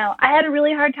 I don't know. I had a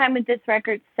really hard time with this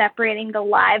record separating the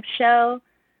live show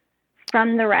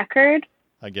from the record.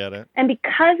 I get it. And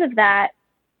because of that,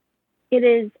 it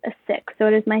is a 6, so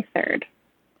it is my 3rd.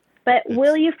 But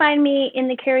will you find me in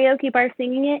the karaoke bar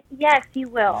singing it? Yes, you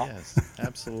will. Yes,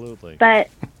 absolutely. But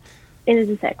it is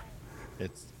a 6.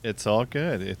 It's all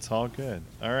good. It's all good.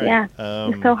 All right. Yeah,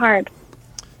 it's so hard.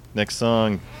 Next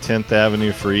song, 10th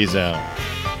Avenue Freeze Out.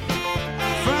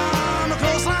 From the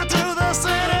coastline to the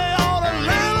city, all the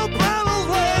little brothers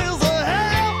ways the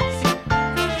house.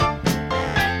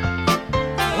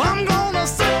 I'm gonna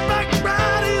sit back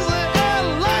right easy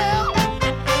and laugh.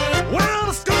 When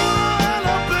the schooner and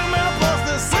the big man plus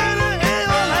the city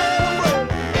ain't having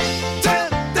break.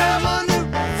 10th Avenue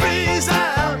freeze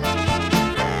out.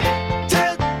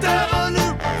 10th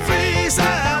Avenue freeze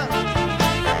out.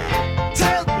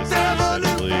 10th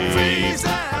Avenue freeze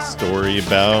out. A story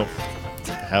about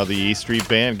how the E Street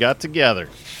Band got together,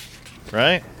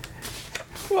 right?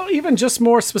 Well, even just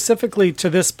more specifically to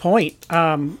this point,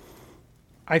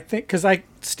 I think because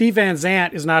Steve Van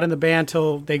Zandt is not in the band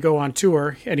till they go on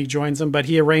tour, and he joins them, but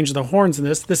he arranged the horns in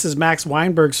this. This is Max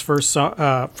Weinberg's first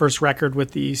record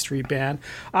with the E Street Band.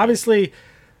 Obviously,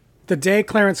 the day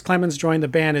Clarence Clemons joined the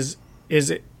band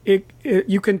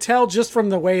you can tell just from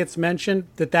the way it's mentioned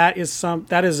that is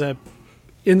a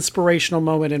inspirational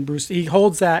moment in Bruce. He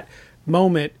holds that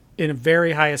moment in a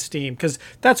very high esteem because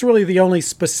that's really the only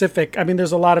specific. I mean,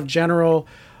 there's a lot of general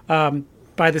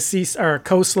by the sea or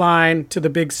coastline to the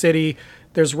big city.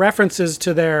 There's references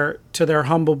to their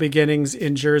humble beginnings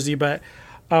in Jersey, but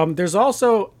there's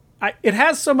also it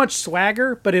has so much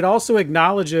swagger, but it also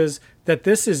acknowledges that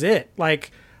this is it.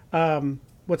 Like,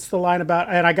 what's the line about?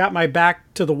 And I got my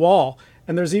back to the wall.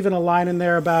 And there's even a line in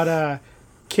there about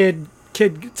kid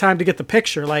time to get the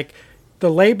picture. Like, the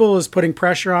label is putting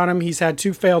pressure on him. He's had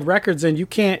 2 failed records, and you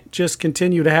can't just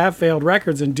continue to have failed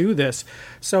records and do this.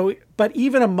 So, but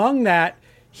even among that,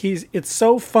 it's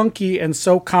so funky and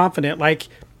so confident. Like,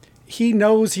 he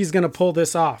knows he's going to pull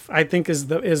this off. I think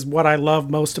is what I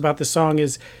love most about the song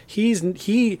is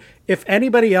if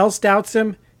anybody else doubts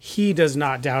him, he does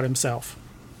not doubt himself.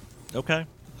 Okay,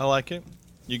 I like it.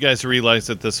 You guys realize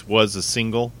that this was a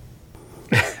single?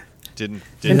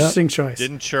 Interesting choice.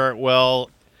 Didn't chart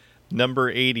well. Number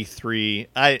 83.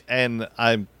 I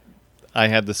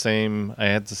had the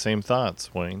same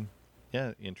thoughts, Wayne.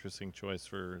 Yeah, interesting choice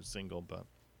for a single, but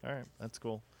all right, that's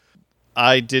cool.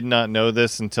 I did not know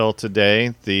this until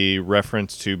today. The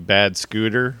reference to Bad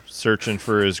Scooter searching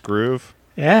for his groove.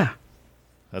 Yeah,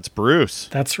 that's Bruce.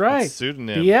 That's right. That's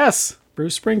pseudonym. Yes,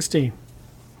 Bruce Springsteen.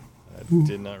 I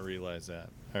did not realize that.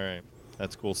 All right,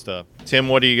 that's cool stuff. Tim,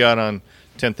 what do you got on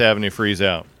 10th Avenue Freeze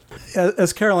Out?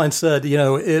 As Caroline said,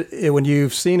 when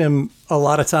you've seen him a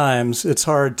lot of times, it's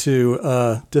hard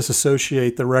to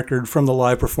disassociate the record from the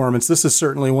live performance. This is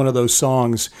certainly one of those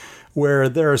songs where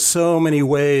there are so many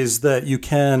ways that you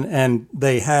can, and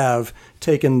they have,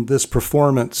 taken this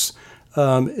performance.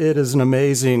 It is an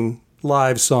amazing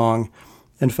live song.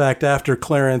 In fact, after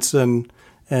Clarence and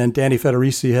Danny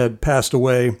Federici had passed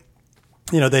away,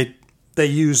 they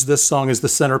used this song as the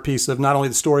centerpiece of not only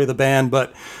the story of the band,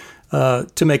 but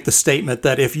to make the statement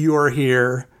that if you're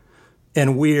here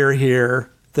and we're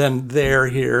here, than they're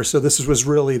here. So this was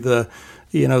really the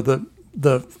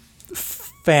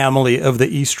family of the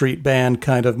E Street Band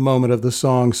kind of moment of the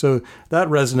song. So that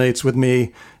resonates with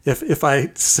me. If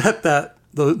I set the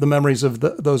memories of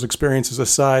those experiences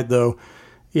aside, though,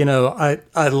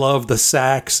 I love the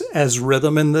sax as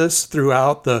rhythm in this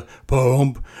throughout the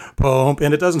boom, boom,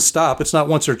 and it doesn't stop. It's not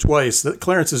once or twice.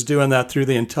 Clarence is doing that through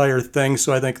the entire thing.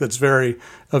 So I think that's a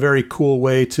very cool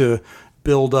way to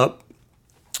build up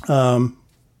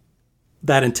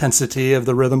that intensity of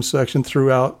the rhythm section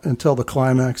throughout until the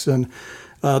climax. And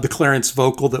the Clarence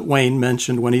vocal that Wayne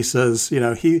mentioned when he says,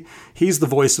 he's the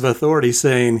voice of authority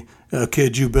saying,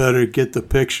 kid, you better get the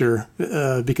picture,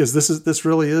 because this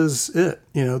really is it.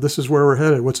 This is where we're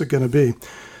headed. What's it going to be?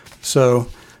 So,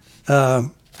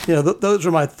 those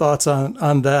are my thoughts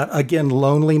on that. Again,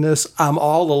 loneliness. I'm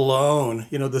all alone.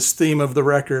 This theme of the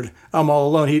record, I'm all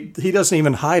alone. He doesn't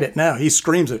even hide it now. He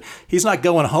screams it. He's not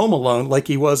going home alone like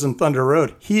he was in Thunder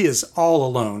Road. He is all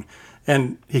alone,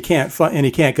 and he can't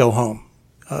go home.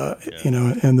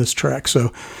 In this track.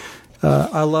 So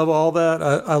I love all that.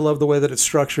 I love the way that it's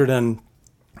structured, and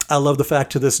I love the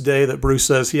fact to this day that Bruce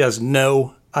says he has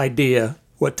no idea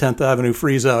what 10th Avenue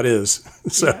Freeze Out is.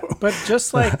 So, yeah, but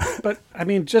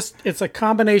it's a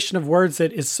combination of words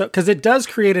that is so, because it does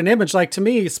create an image. Like, to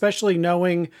me, especially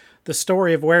knowing the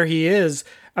story of where he is,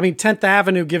 10th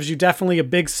Avenue gives you definitely a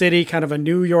big city, kind of a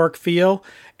New York feel,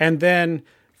 and then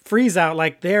Freeze Out,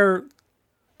 like they're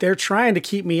trying to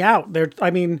keep me out.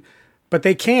 But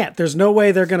they can't. There's no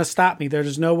way they're going to stop me.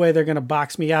 There's no way they're going to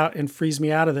box me out and freeze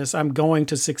me out of this. I'm going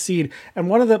to succeed. And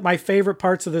one of my favorite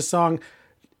parts of this song,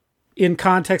 in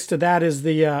context to that, is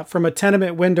the from a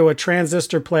tenement window, a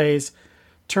transistor plays,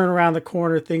 turn around the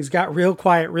corner, things got real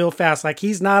quiet real fast. Like,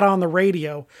 he's not on the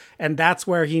radio, and that's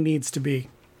where he needs to be.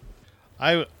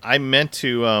 I meant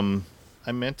to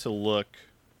look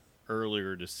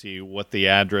earlier to see what the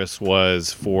address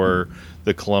was for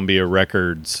the Columbia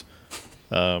Records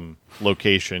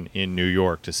location in New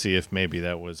York, to see if maybe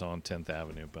that was on 10th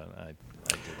Avenue, but I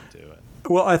didn't do it.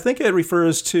 Well, I think it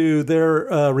refers to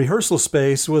their rehearsal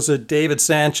space was at David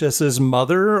Sanchez's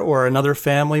mother or another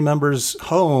family member's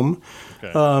home,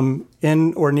 okay,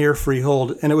 in or near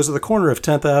Freehold, and it was at the corner of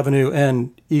 10th Avenue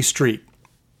and East Street.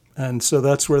 And so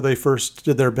that's where they first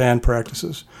did their band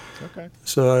practices. Okay.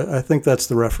 So I think that's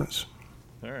the reference.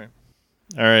 All right.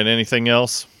 Anything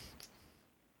else?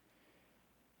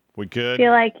 We good? I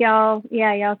feel like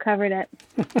y'all covered it.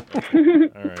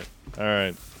 All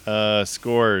right.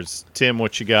 Scores. Tim,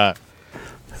 what you got?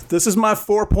 This is my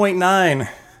 4.9.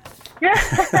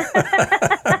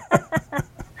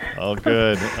 All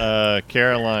good.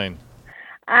 Caroline.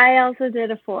 I also did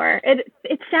a 4.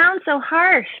 It sounds so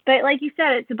harsh, but like you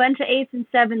said, it's a bunch of 8s and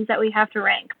 7s that we have to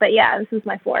rank. But yeah, this is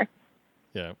my 4.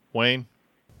 Yeah. Wayne?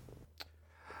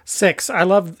 6.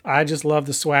 I just love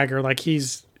the swagger. Like, he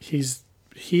is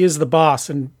the boss,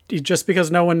 and just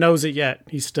because no one knows it yet,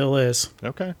 he still is.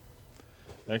 Okay.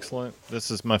 Excellent.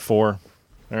 This is my 4.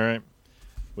 All right.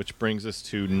 Which brings us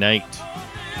to Night.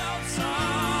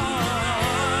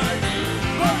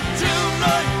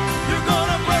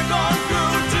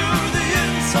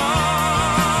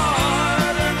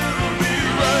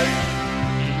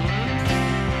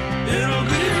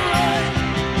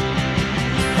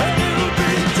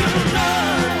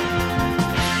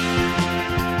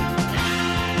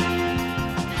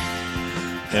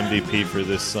 MVP for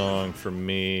this song for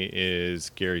me is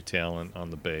Gary Talent on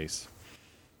the bass.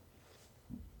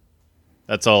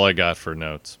 That's all I got for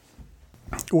notes.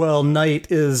 Well, Night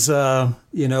is,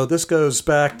 this goes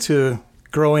back to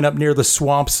growing up near the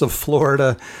swamps of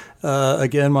Florida.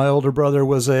 Again, my older brother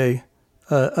was a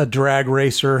drag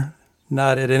racer,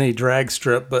 not at any drag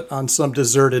strip, but on some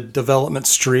deserted development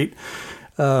street.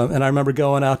 And I remember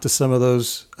going out to some of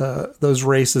those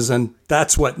races, and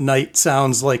that's what Night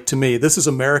sounds like to me. This is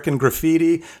American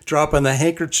Graffiti, dropping the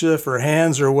handkerchief or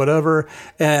hands or whatever,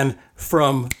 and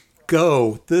from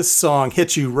go, this song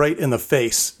hits you right in the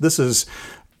face. This is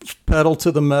pedal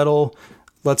to the metal,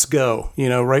 let's go.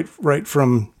 Right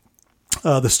from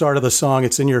the start of the song,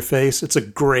 it's in your face. It's a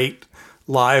great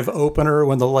live opener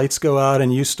when the lights go out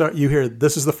and you hear,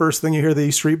 this is the first thing you hear the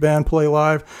E Street Band play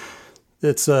live.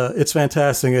 It's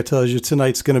fantastic. It tells you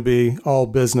tonight's going to be all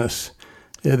business.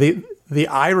 The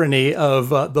irony of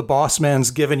the boss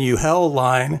man's giving you hell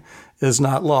line is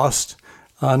not lost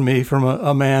on me from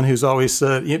a man who's always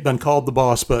been called the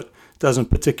boss, but doesn't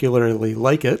particularly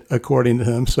like it, according to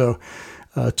him. So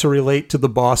to relate to the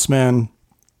boss man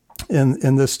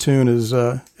in this tune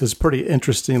is pretty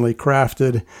interestingly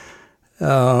crafted.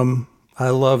 I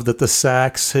love that the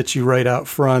sax hits you right out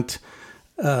front.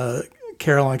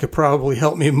 Caroline could probably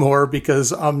help me more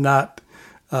because I'm not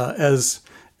as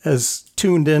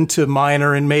tuned into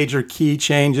minor and major key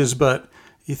changes. But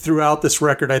throughout this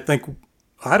record, I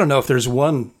don't know if there's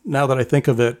one, now that I think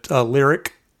of it,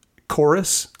 lyric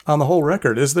chorus on the whole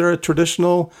record. Is there a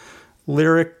traditional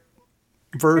lyric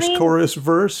verse, chorus,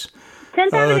 verse?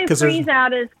 10th Avenue there's- Freeze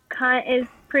Out is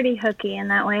pretty hooky in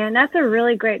that way, and that's a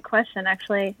really great question.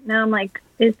 Actually, now I'm like,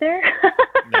 is there?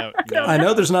 No, I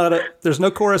know there's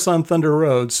no chorus on Thunder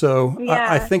Road, so Yeah.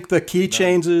 I think the key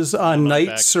changes on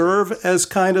Night serve as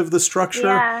kind of the structure.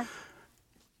 Yeah.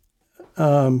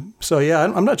 So yeah,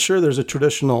 I'm not sure there's a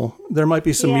traditional. There might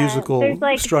be some Yeah, musical there's,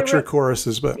 like, structure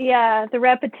choruses, but Yeah, the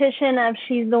repetition of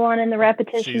She's the One and the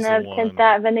repetition She's the of One. 10th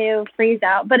Avenue Freeze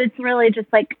Out, but it's really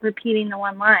just like repeating the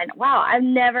one line. Wow, I've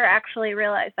never actually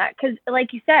realized that because,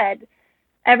 like you said,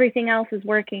 everything else is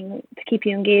working to keep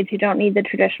you engaged. You don't need the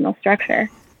traditional structure.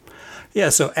 yeah.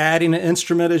 So adding an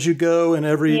instrument as you go in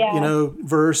every Yeah.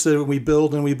 verse that we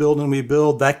build and we build and we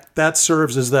build, that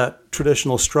serves as that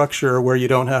traditional structure where you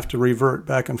don't have to revert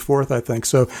back and forth. I think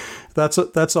so.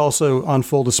 That's also on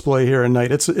full display here in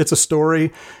Night. It's a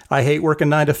story. I hate working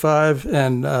 9 to 5,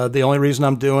 and the only reason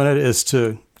I'm doing it is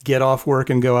to get off work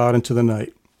and go out into the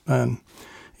night. And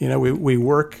we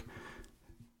work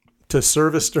to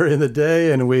service during the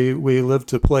day, and we live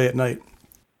to play at night.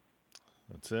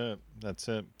 That's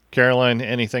it. Caroline,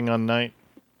 anything on Night?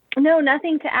 No,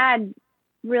 nothing to add,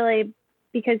 really,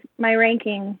 because my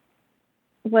ranking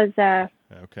was,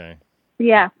 Okay.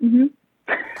 yeah. Mm-hmm.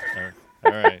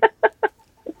 All right.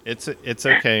 It's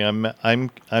okay.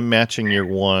 I'm matching your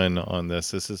one on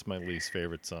this. This is my least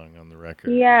favorite song on the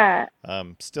record. Yeah.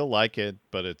 Still like it,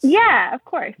 but it's Yeah, of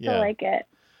course. Yeah. I like it.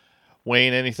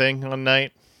 Wayne, anything on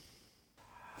Night?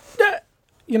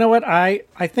 You know what? I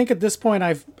think at this point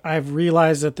I've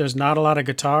realized that there's not a lot of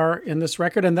guitar in this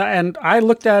record, and I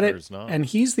looked at it, There's not. and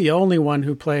he's the only one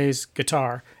who plays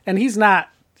guitar, and he's not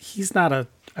a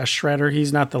shredder.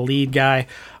 He's not the lead guy.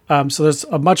 So there's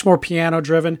a much more piano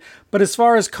driven. But as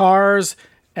far as Cars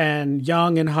and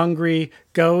Young and Hungry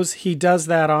goes, he does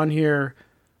that on here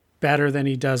better than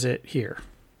he does it here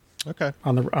Okay.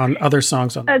 on other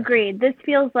songs on the Agreed. This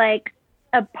feels like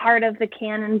a part of the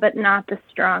canon, but not the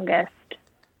strongest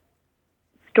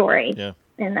story Yeah.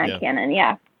 in that Yeah. canon.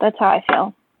 Yeah, that's how I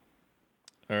feel.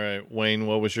 All right. Wayne,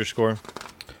 what was your score?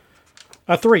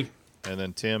 3. And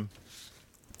then Tim?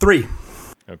 3.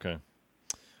 Okay.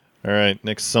 All right.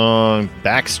 Next song,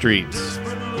 Backstreets.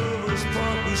 Lovers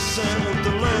Park, we sang with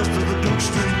the last of the Duke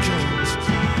Street Kings.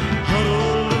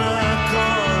 Huddled in our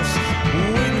cars,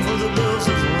 waiting for the bells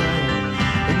of rain.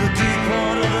 In the deep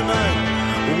part of the night,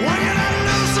 winging at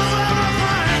loose of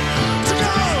everything. To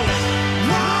go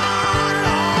running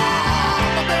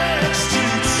on the back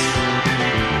streets.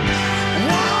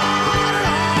 Running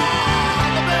on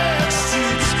the back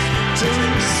streets. Till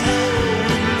we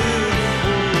slowly live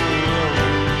forever.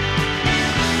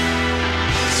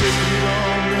 Take me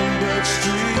on them back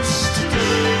streets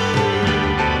today.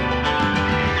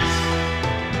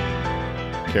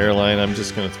 Caroline, I'm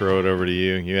just going to throw it over to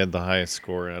you. You had the highest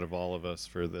score out of all of us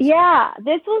for this. Yeah,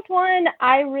 this was one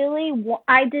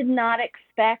I did not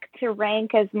expect to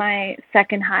rank as my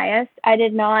second highest. I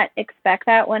did not expect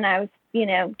that when I was,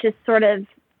 just sort of,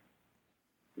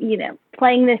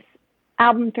 playing this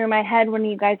album through my head when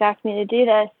you guys asked me to do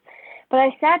this. But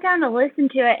I sat down to listen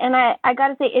to it, and I got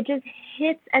to say, it just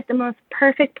hits at the most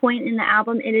perfect point in the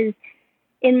album. It is,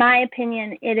 in my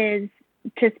opinion, it is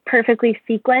just perfectly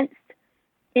sequenced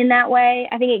in that way.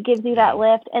 I think it gives you that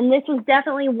lift. And this was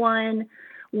definitely one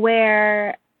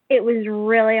where it was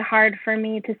really hard for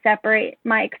me to separate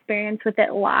my experience with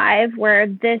it live, where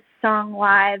this song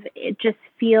live, it just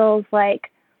feels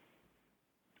like,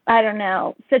 I don't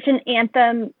know, such an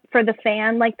anthem for the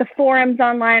fan. Like, the forums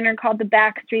online are called the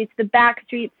Backstreets. The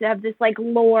Backstreets have this like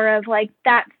lore of like,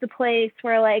 that's the place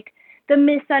where like the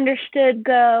misunderstood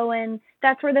go, and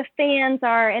that's where the fans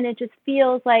are. And it just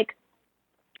feels like,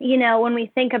 when we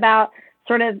think about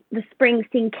sort of the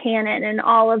Springsteen canon and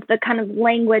all of the kind of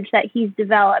language that he's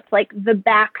developed, like the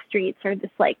Backstreets are this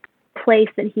like place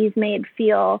that he's made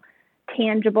feel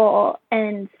tangible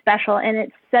and special. And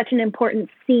it's such an important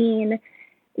scene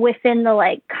within the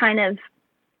like kind of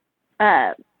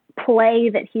play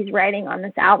that he's writing on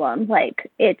this album.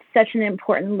 Like, it's such an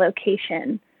important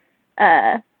location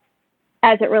as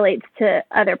it relates to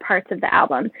other parts of the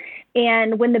album.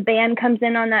 And when the band comes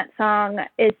in on that song,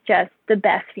 it's just the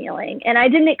best feeling. And I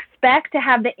didn't expect to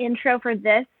have the intro for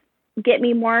this get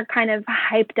me more kind of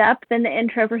hyped up than the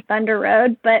intro for Thunder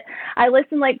Road, but I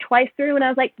listened like twice through and I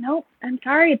was like, nope, I'm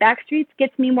sorry, Backstreets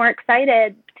gets me more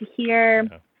excited to hear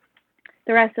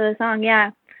the rest of the song.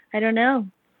 Yeah. I don't know.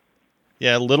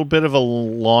 Yeah, a little bit of a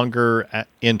longer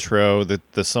intro.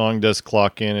 The song does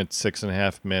clock in at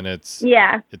 6.5 minutes.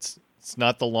 Yeah. It's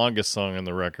not the longest song on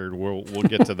the record. We'll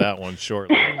get to that one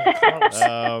shortly.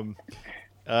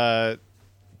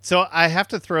 So I have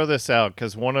to throw this out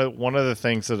because one of the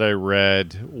things that I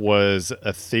read was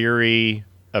a theory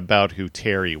about who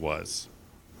Terry was.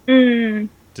 Mm.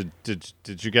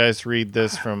 Did you guys read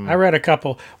this from? I read a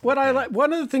couple. One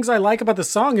of the things I like about the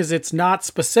song is it's not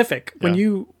specific.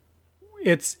 When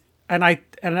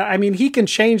I mean he can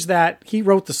change that. He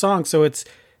wrote the song, so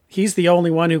he's the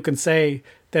only one who can say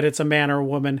that it's a man or a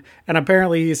woman. And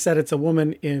apparently he said it's a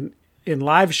woman in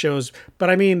live shows. But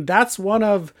I mean that's one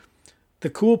of the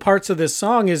cool parts of this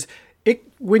song is it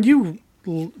when you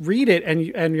read it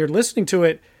and you're listening to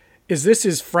it. Is this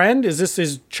his friend? Is this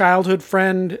his childhood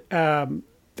friend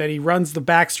that he runs the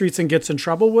back streets and gets in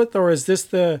trouble with? Or is this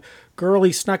the girl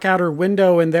he snuck out her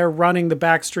window and they're running the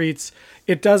back streets?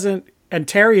 It doesn't, and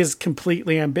Terry is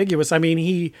completely ambiguous. I mean,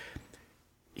 he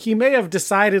may have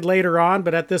decided later on,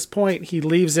 but at this point he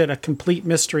leaves it a complete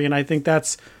mystery. And I think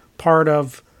that's part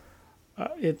of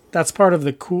it. That's part of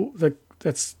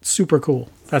that's super cool.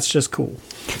 That's just cool.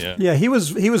 Yeah, he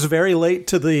was very late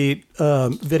to the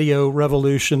video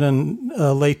revolution and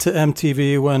late to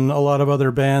MTV when a lot of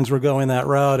other bands were going that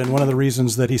route. And one of the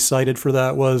reasons that he cited for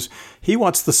that was he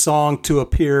wants the song to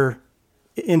appear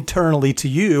internally to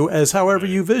you as however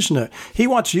you vision it. He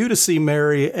wants you to see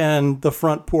Mary and the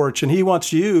front porch, and he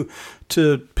wants you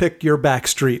to pick your back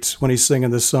streets when he's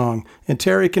singing this song. And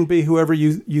Terry can be whoever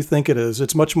you think it is.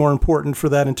 It's much more important for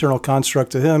that internal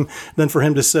construct to him than for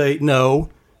him to say, no,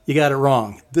 you got it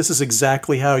wrong. This is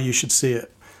exactly how you should see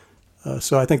it.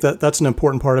 So I think that's an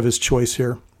important part of his choice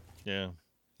here. Yeah.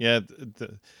 Yeah.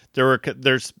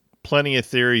 There's plenty of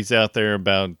theories out there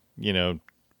about,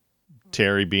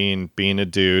 Terry being a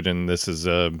dude, and this is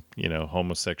a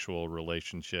homosexual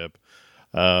relationship.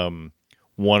 One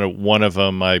of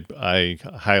them I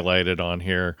highlighted on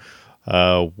here.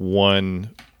 One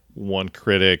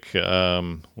critic,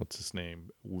 what's his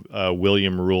name?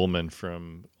 William Ruhlman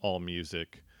from AllMusic,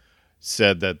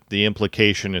 said that the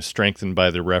implication is strengthened by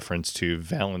the reference to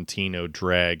Valentino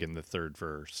drag in the third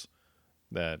verse.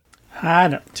 That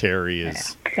Terry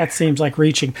is. That seems like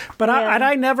reaching, but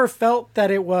I never felt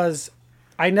that it was.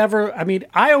 I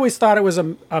always thought it was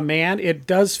a man. It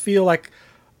does feel like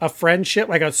a friendship,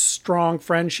 like a strong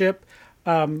friendship.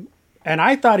 And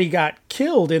I thought he got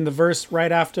killed in the verse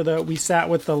right after we sat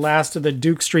with the last of the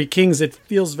Duke Street Kings. It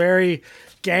feels very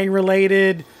gang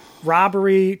related,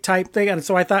 robbery type thing. And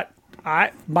so I thought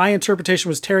my interpretation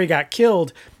was Terry got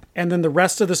killed and then the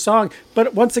rest of the song.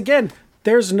 But once again,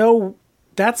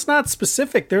 that's not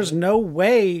specific. There's no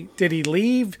way. Did he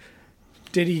leave?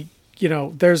 Did he,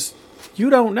 you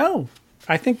don't know.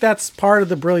 I think that's part of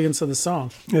the brilliance of the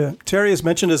song. Yeah. Terry is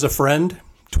mentioned as a friend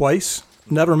twice,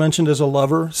 never mentioned as a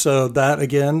lover. So that,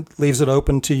 again, leaves it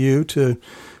open to you to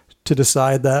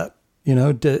decide that,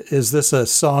 is this a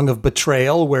song of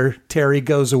betrayal where Terry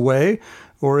goes away?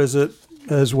 Or is it,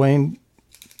 as Wayne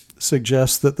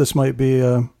suggests, that this might be,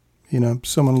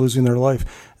 someone losing their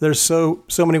life? There's so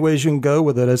many ways you can go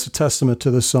with it as a testament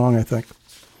to this song, I think.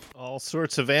 All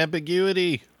sorts of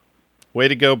ambiguity. Way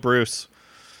to go, Bruce.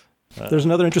 There's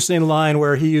another interesting line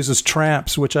where he uses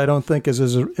tramps, which I don't think is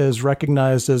as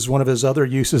recognized as one of his other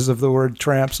uses of the word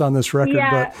tramps on this record.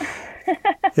 Yeah.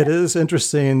 But it is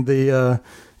interesting.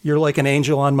 You're like an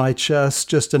angel on my chest,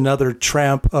 just another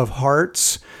tramp of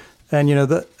hearts.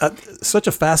 And, such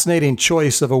a fascinating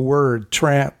choice of a word,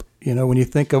 tramp. When you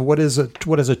think of what is a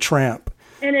tramp.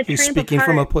 And a He's tramp speaking of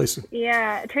from a hearts. place.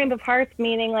 Yeah, a tramp of hearts,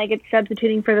 meaning like it's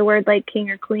substituting for the word like king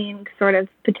or queen, sort of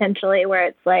potentially, where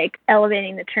it's like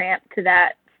elevating the tramp to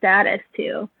that status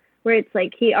too, where it's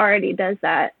like he already does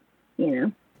that,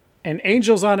 And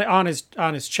angels on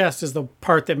his chest is the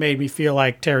part that made me feel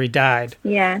like Terry died.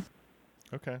 Yeah.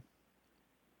 Okay.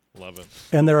 Love it.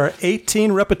 And there are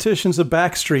 18 repetitions of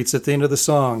Backstreets at the end of the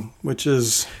song, which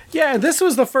is... Yeah, this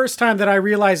was the first time that I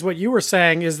realized what you were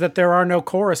saying is that there are no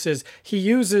choruses. He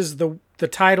uses the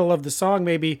title of the song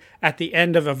maybe at the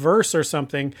end of a verse or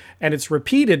something, and it's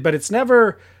repeated, but it's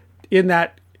never in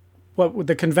that,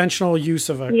 the conventional use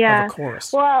of a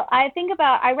chorus. Well,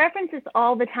 I reference this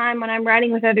all the time when I'm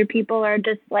writing with other people or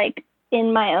just like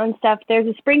in my own stuff. There's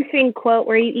a Springsteen quote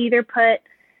where you either put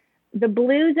the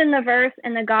blues in the verse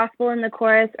and the gospel in the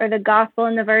chorus, or the gospel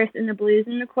in the verse and the blues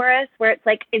in the chorus, where it's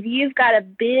like if you've got a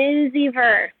busy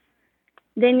verse,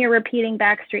 then you're repeating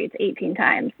Backstreets 18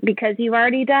 times because you've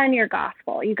already done your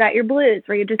gospel. You got your blues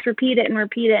where you just repeat it, and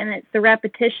it's the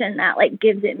repetition that like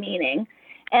gives it meaning.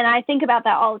 And I think about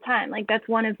that all the time. Like that's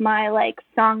one of my like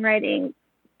songwriting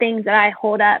things that I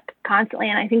hold up constantly.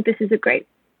 And I think this is a great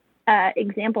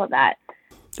example of that.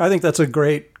 I think that's a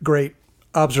great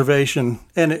observation.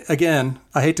 And again,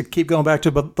 I hate to keep going back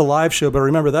to the live show, but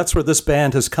remember, that's where this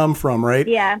band has come from, right?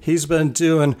 Yeah. He's been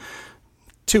doing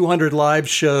 200 live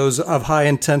shows of high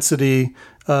intensity,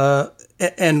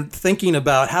 and thinking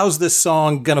about how's this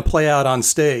song going to play out on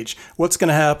stage? What's going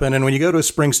to happen? And when you go to a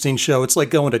Springsteen show, it's like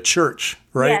going to church,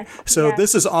 right? Yes, So yes.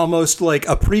 this is almost like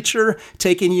a preacher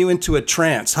taking you into a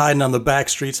trance, hiding on the back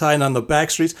streets, hiding on the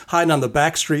back streets, hiding on the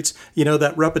back streets. You know,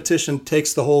 that repetition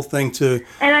takes the whole thing to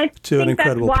And I an think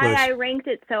incredible that's why place. I ranked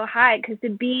it so high, because to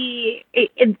be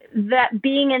that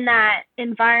being in that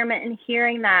environment and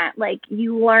hearing that, like,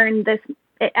 you learn this.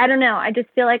 I don't know. I just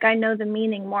feel like I know the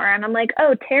meaning more, and I'm like,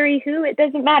 oh, Terry, who? It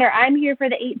doesn't matter. I'm here for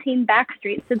the 18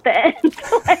 backstreets at the end.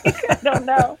 Like, I don't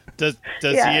know. Does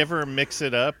Yeah. he ever mix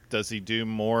it up? Does he do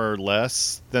more or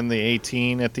less than the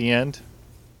 18 at the end?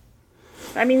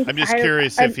 I mean, I'm just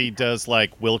curious if he does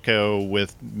like Wilco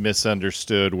with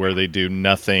Misunderstood, where they do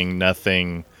nothing.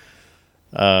 Because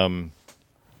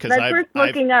That's worth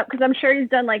looking up, because I'm sure he's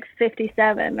done like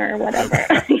 57 or whatever.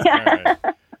 Yeah.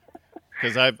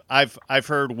 Because I've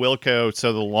heard Wilco,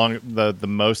 so the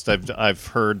most I've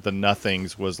heard the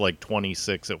nothings was like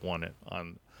 26 at one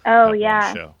on Oh, that yeah.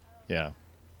 one show. Yeah,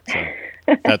 so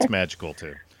that's magical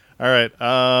too. All right,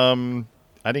 I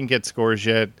didn't get scores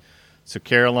yet. So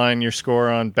Caroline, your score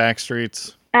on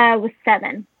Backstreets. Was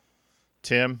 7.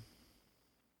 Tim,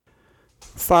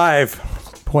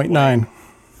 5.9.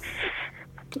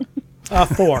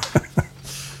 4.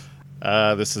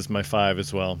 this is my 5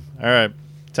 as well. All right,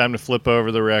 time to flip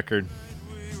over the record.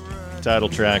 Title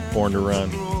track, Born to Run.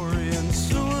 Glory and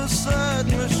suicide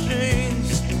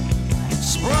machines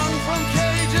sprung from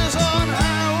cages on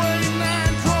Highway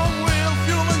 9, chrome wheel,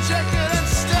 fuel injected and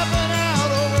stepping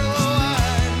out over the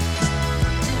line.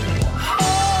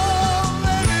 Oh,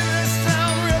 maybe this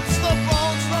town rips the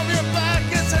bones from your back.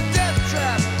 It's a death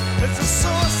trap. It's a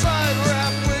suicide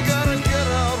rap. We gotta get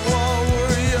out while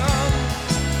we're young.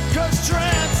 'Cause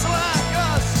tramps like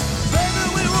us, baby,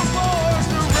 we were born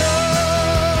to run.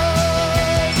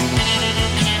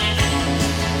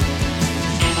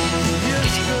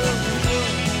 Yes,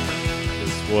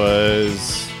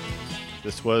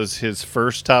 This was his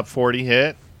first top 40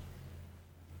 hit.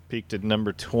 Peaked at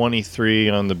number 23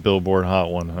 on the Billboard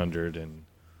Hot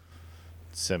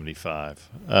 175,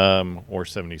 or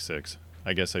 76.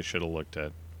 I guess I should have looked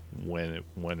at when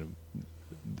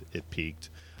it peaked.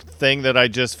 Thing that I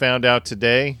just found out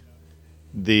today: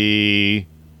 the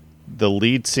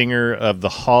lead singer of the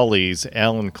Hollies,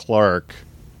 Alan Clark,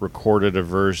 recorded a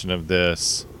version of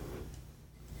this,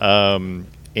 and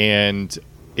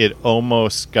it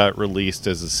almost got released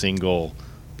as a single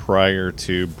prior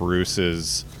to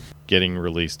Bruce's getting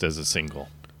released as a single.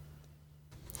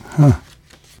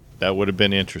 That would have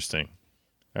been interesting.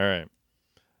 All right.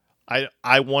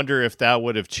 I wonder if that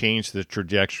would have changed the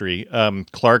trajectory.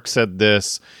 Clark said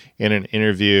this in an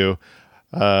interview.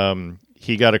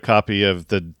 He got a copy of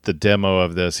the demo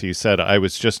of this. He said, I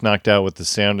was just knocked out with the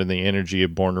sound and the energy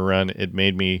of Born to Run. It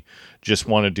made me just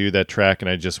want to do that track, and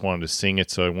I just wanted to sing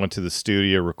it. So I went to the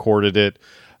studio, recorded it.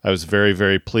 I was very,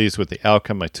 very pleased with the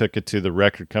outcome. I took it to the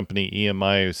record company,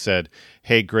 EMI, who said,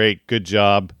 hey, great, good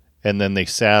job. And then they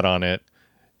sat on it.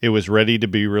 It was ready to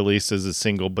be released as a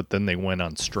single, but then they went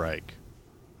on strike.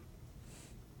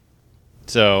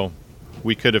 So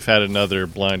we could have had another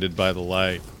Blinded by the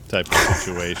Light type of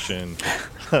situation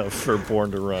for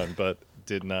Born to Run, but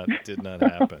did not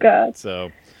happen. God.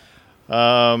 So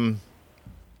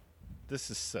this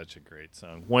is such a great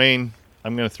song. Wayne,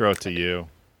 I'm going to throw it to you.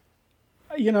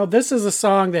 You know, this is a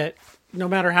song that no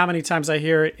matter how many times I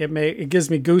hear it, it gives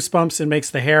me goosebumps and makes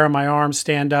the hair on my arms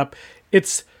stand up.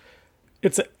 It's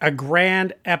a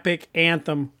grand epic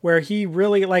anthem where he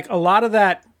really, like, a lot of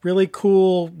that really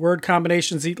cool word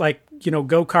combinations, like, you know,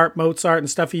 go-kart Mozart and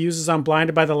stuff he uses on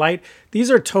Blinded by the Light. These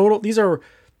are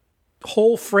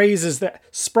whole phrases that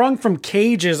sprung from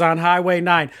Cages on Highway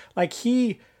 9. Like,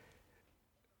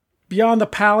 beyond the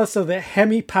palace of the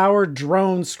Hemi-powered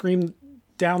drone screamed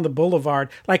down the boulevard.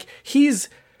 Like, he's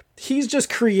just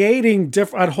creating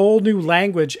a whole new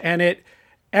language. And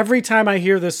every time I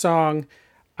hear this song,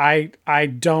 I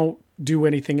don't do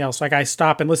anything else. Like, I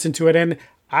stop and listen to it, and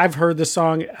I've heard the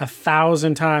song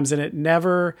 1,000 times, and it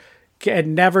never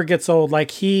gets old.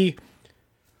 Like I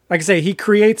say, he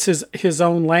creates his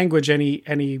own language, and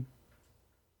he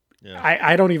yeah.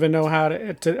 I don't even know how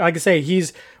to like I say,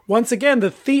 he's once again the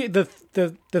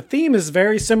theme is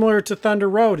very similar to Thunder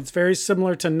Road. It's very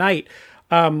similar to Night.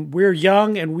 We're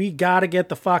young and we got to get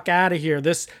the fuck out of here.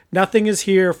 Nothing is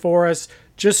here for us.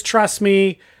 Just trust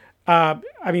me.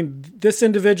 I mean, this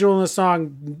individual in the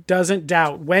song doesn't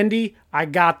doubt. Wendy, I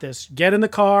got this. Get in the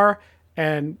car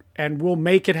and we'll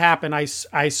make it happen. I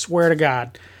swear to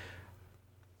God.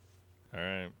 All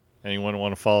right. Anyone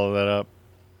want to follow that up?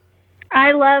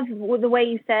 I love the way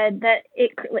you said that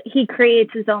he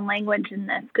creates his own language in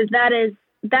this, because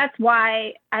that's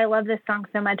why I love this song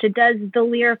so much. It does the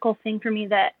lyrical thing for me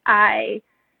that I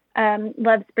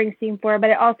love Springsteen for, but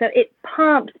it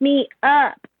pumps me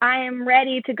up. I am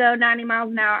ready to go 90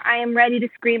 miles an hour. I am ready to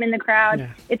scream in the crowd.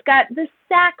 Yeah. It's got the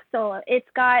sax solo. It's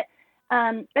got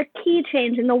a key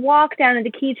change and the walk down of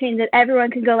the key change that everyone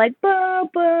can go like, ba,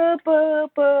 ba, ba,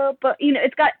 ba, ba. You know,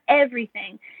 it's got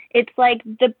everything. It's like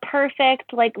the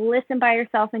perfect, like, listen by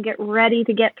yourself and get ready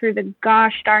to get through the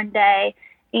gosh darn day,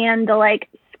 and the, like,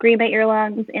 scream at your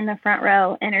lungs in the front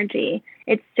row energy.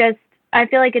 It's just, I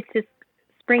feel like it's just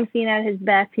Springsteen at his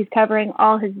best. He's covering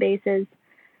all his bases.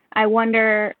 I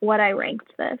wonder what I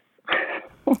ranked this.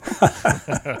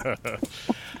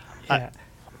 Yeah.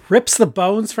 Rips the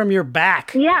bones from your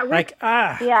back. Yeah. Like,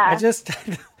 yeah. I just...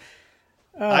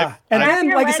 I've- and I've- then,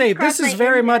 Your like I legs say, cross this is my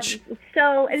very engine. much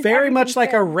It's very much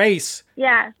like a everything's race. good.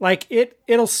 Yeah. Like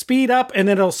it'll speed up and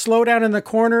then it'll slow down in the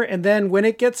corner, and then when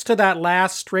it gets to that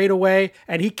last straightaway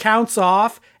and he counts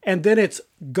off, and then it's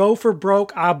go for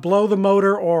broke, I'll blow the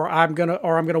motor, or I'm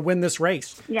gonna win this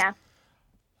race. Yeah.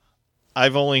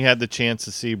 I've only had the chance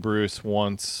to see Bruce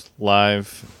once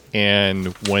live, and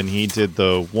when he did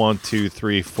the 1, 2,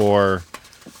 3, 4,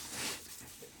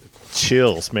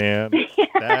 chills, man.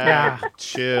 Yeah.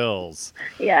 Chills.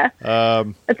 Yeah.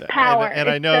 It's power. and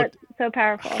it's I know- so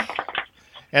powerful.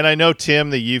 And I know, Tim,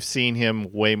 that you've seen him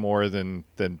way more than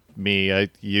me.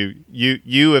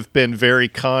 You have been very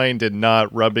kind and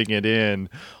not rubbing it in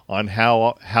on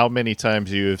how many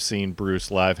times you have seen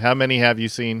Bruce live. How many have you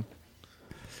seen?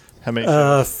 How many?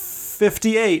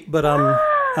 58, but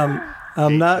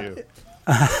I'm not too.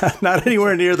 not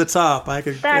anywhere near the top. I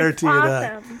can That's guarantee you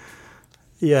that. awesome.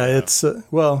 Yeah, it's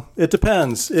well, it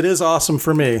depends. It is awesome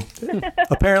for me.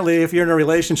 Apparently, if you're in a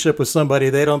relationship with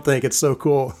somebody, they don't think it's so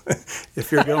cool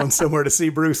if you're going somewhere to see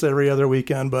Bruce every other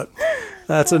weekend. But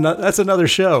that's another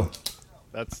show.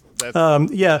 That's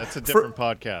Yeah, that's a different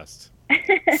podcast.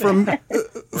 from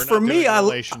We're for not me, doing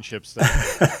relationships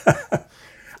thing.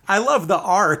 I love the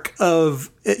arc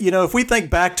of, if we think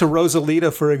back to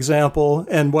Rosalita, for example,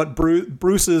 and what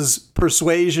Bruce's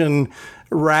persuasion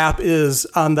rap is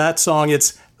on that song,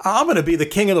 it's, I'm going to be the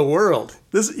king of the world.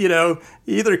 This,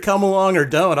 either come along or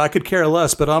don't. I could care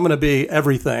less, but I'm going to be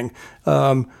everything.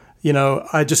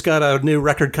 I just got a new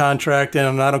record contract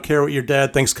and I don't care what your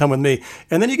dad thinks, come with me.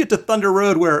 And then you get to Thunder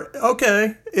Road where,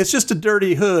 okay, it's just a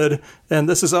dirty hood and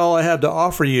this is all I have to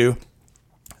offer you.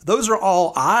 Those are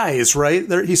all I's, right?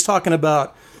 He's talking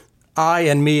about I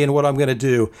and me and what I'm going to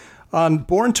do. On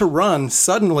Born to Run,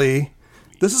 suddenly,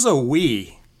 this is a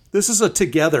we. This is a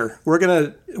together. We're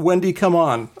going to, Wendy, come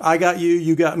on. I got you,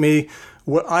 you got me.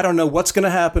 I don't know what's going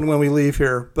to happen when we leave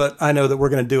here, but I know that we're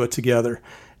going to do it together.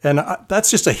 And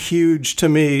that's just a huge, to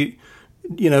me,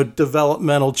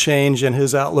 developmental change in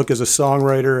his outlook as a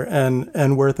songwriter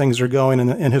and where things are going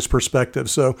in his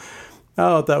perspective. So I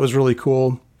thought that was really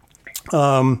cool.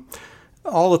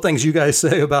 All the things you guys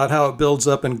say about how it builds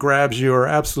up and grabs you are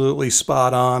absolutely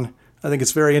spot on. I think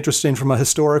it's very interesting from a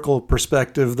historical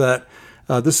perspective that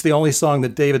this is the only song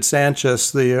that David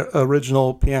Sanchez, the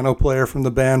original piano player from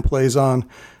the band, plays on,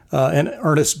 and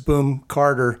Ernest Boom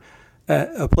Carter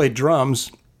played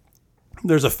drums.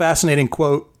 There's a fascinating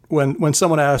quote when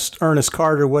someone asked Ernest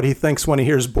Carter what he thinks when he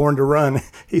hears Born to Run.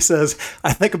 He says,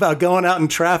 I think about going out in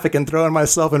traffic and throwing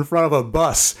myself in front of a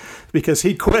bus, because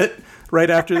he quit right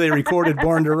after they recorded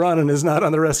Born to Run and is not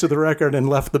on the rest of the record and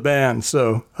left the band.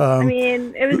 So, I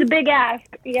mean, it was a big ask.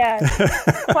 Yeah.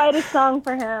 Quite a song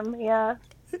for him. Yeah.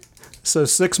 So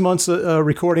 6 months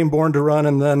recording Born to Run,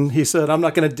 and then he said, I'm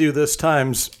not going to do this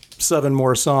times 7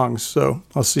 more songs. So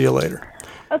I'll see you later.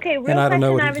 Okay, real And I don't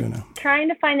know what question. he's I was doing now. trying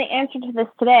to find the answer to this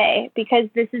today, because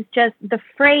this is just the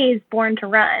phrase "born to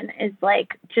run" is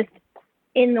like just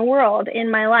in the world,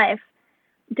 in my life.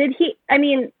 Did he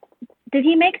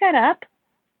make that up?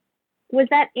 Was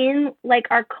that in like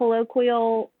our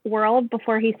colloquial world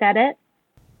before he said it?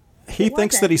 He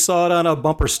thinks that he saw it on a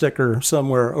bumper sticker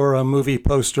somewhere or a movie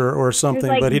poster or It was something,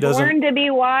 like but he doesn't. "born to be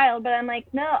wild," but I'm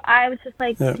like, no. I was just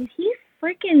like, Yeah. did he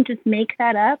freaking just make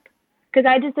that up? Because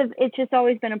it's just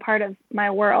always been a part of my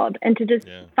world, and to just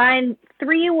find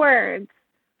 3 words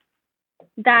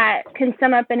that can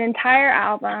sum up an entire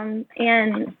album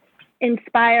and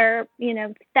inspire,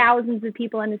 thousands of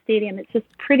people in the stadium. It's just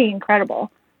pretty incredible.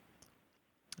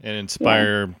 And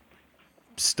inspire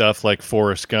stuff like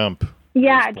Forrest Gump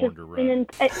Yeah, It's Born just to Run.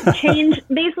 a change,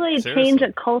 basically a change Seriously.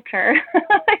 of culture.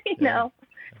 you know,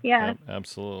 yeah. Yep,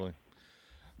 absolutely.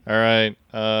 All right.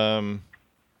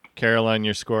 Caroline,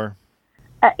 your score.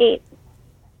 8.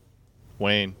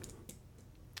 Wayne.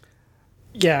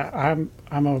 Yeah,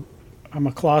 I'm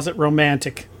a closet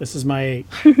romantic. This is my 8.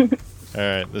 All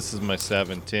right. This is my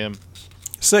 7. Tim.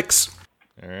 6.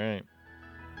 All right.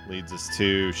 Leads us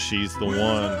to She's the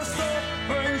One.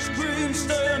 French cream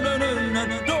standing in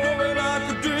that doorway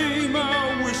like a dream.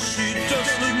 I wish she'd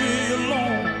just leave me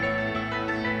alone.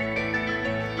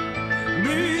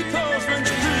 Because French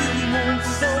cream won't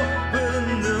stop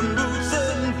in them boots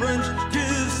and French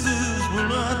kisses will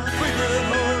not break that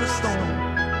heart of stone.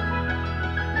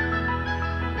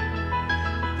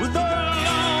 With her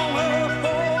long hair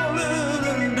falling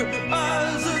and her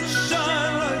eyes that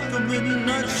shine like a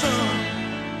midnight sun.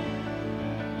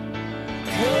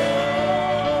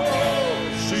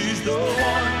 Whoa, she's the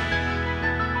one.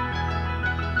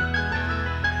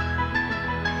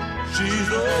 She's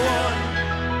the one.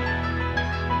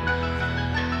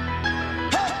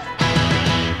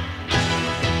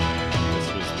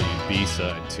 This was the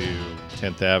B-side to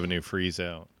 10th Avenue Freeze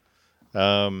Out.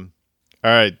 All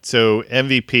right, so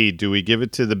MVP, do we give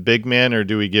it to the big man or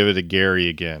do we give it to Gary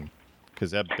again?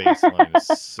 Because that bass line is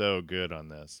so good on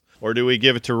this. Or do we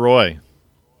give it to Roy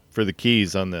for the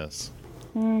keys on this?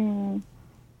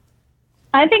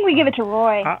 I think we give it to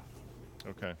Roy.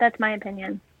 Okay. That's my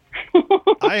opinion.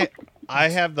 I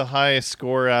have the highest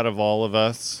score out of all of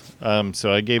us,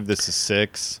 so I gave this a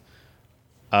 6.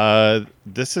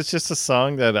 This is just a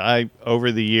song that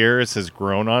over the years has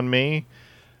grown on me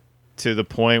to the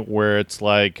point where it's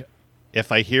like,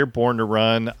 if I hear Born to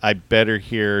Run, I better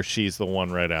hear She's the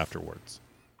One right afterwards.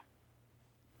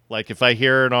 Like if I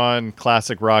hear it on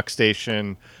classic rock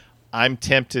station, I'm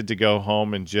tempted to go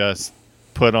home and just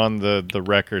put on the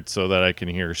record so that I can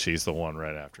hear She's the One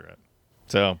right after it.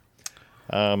 So,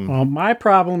 Well, my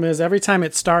problem is every time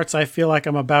it starts, I feel like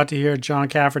I'm about to hear John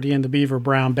Cafferty and the Beaver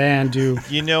Brown Band do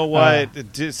you know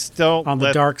what? Just don't on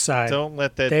the dark side. Don't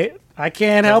let that. I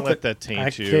can't Don't help let it. that taint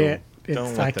I you. can't.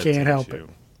 Don't let I that can't taint help you. it.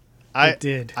 It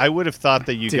did. I would have thought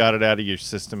that you Did. got it out of your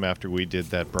system after we did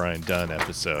that Brian Dunn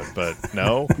episode, but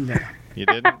no, No, you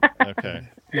didn't. Okay.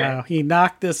 no, he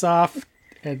knocked this off.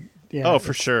 And yeah, Oh,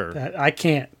 for sure. I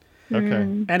can't. Okay.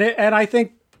 And I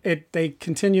think they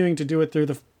continuing to do it through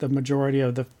the majority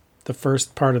of the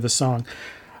first part of the song.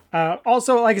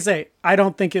 Also, like I say, I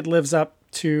don't think it lives up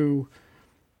to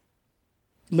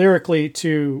lyrically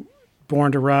to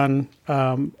Born to Run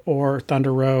or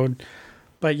Thunder Road,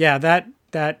 but yeah, that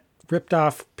ripped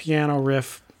off piano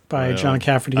riff by Well, John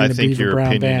Cafferty I and the think Beaver your Brown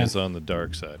opinion Band. is on the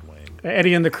dark side, Wayne.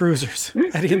 Eddie and the Cruisers.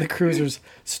 Eddie and the Cruisers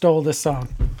stole this song.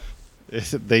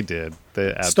 They did.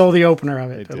 They Stole the opener of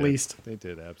they it, at did. least. They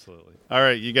did, absolutely. All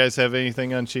right, you guys have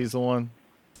anything on She's the One?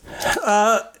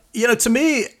 To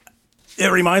me,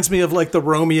 it reminds me of like the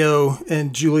Romeo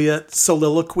and Juliet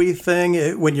soliloquy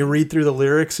thing. When you read through the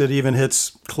lyrics, it even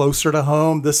hits closer to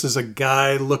home. This is a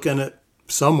guy looking at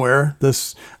somewhere,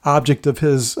 this object of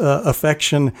his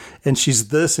affection, and she's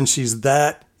this and she's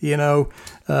that.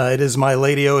 It is my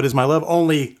lady, oh, it is my love.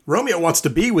 Only Romeo wants to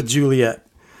be with Juliet.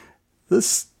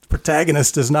 This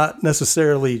protagonist is not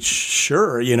necessarily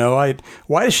sure,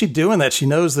 why is she doing that? She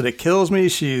knows that it kills me.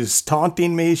 She's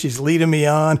taunting me. She's leading me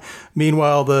on.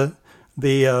 Meanwhile,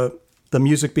 the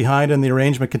music behind and the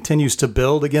arrangement continues to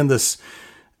build. Again,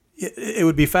 it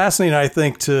would be fascinating, I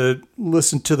think, to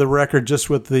listen to the record just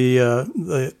with the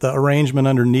arrangement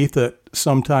underneath it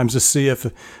sometimes to see if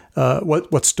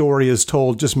what story is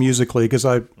told just musically, because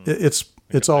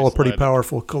it's all a pretty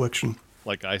powerful collection.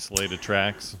 Like isolated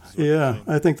tracks? Yeah,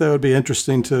 I think that would be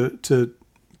interesting to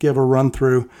give a run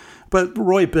through. But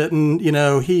Roy Bittan,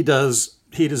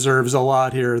 he deserves a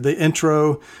lot here. The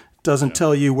intro doesn't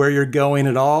tell you where you're going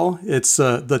at all. It's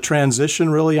the transition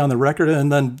really on the record,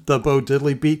 and then the Bo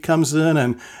Diddley beat comes in,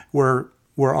 and we're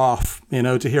off.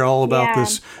 To hear all about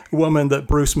this woman that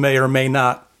Bruce may or may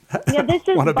not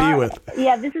want to be with.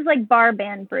 Yeah, this is like bar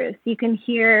band Bruce. You can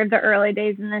hear the early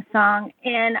days in this song,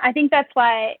 and I think that's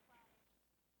why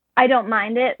I don't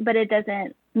mind it, but it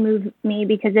doesn't move me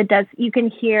because it does. You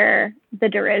can hear the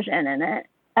derision in it.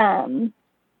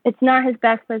 It's not his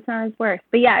best, but it's not his worst.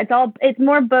 But yeah, it's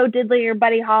more Bo Diddley or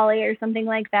Buddy Holly or something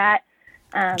like that.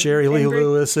 Jerry Lee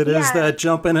Lewis. It is that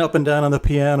jumping up and down on the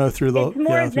piano through the. It's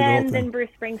more through the whole thing. than Bruce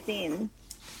Springsteen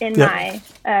in my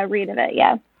read of it.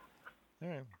 Yeah. All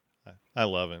right. I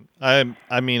love it.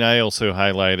 I also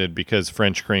highlighted because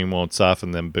French cream won't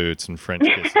soften them boots and French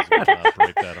kisses will not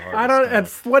break that heart. I don't. And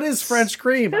what is French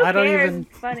cream? Who I don't cares? even.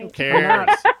 It's funny. Who cares?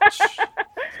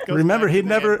 Remember, back he to the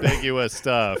never- ambiguous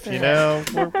stuff. You know,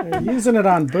 They're using it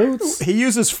on boots. He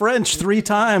uses French 3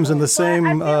 times in the same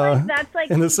I feel like that's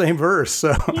like in the same verse.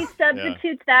 So he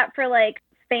substitutes that for like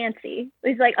fancy.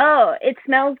 He's like, oh, it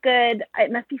smells good.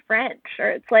 It must be French, or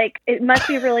it's like it must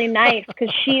be really nice because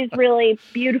she's really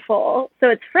beautiful, so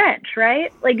it's French,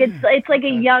 right? Like it's like a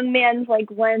young man's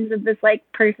like lens of this like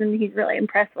person he's really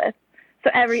impressed with.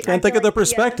 So and think of the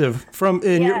perspective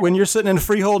when you're sitting in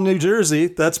Freehold, New Jersey.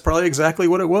 That's probably exactly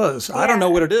what it was. I don't know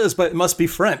what it is, but it must be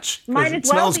French. 'Cause Might it as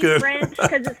well smells be good. French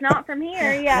because it's not from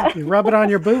here. Yeah, You rub it on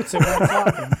your boots and run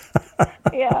talking.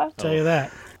 yeah. Tell you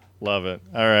that. love it.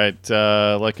 All right,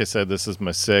 like I said, this is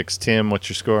my 6. Tim, what's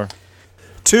your score?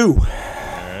 2. All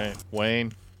right,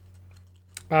 Wayne.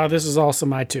 This is also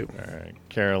my 2. All right,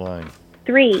 Caroline.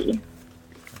 3. All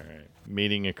right,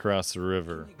 Meeting Across the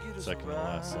River. Second to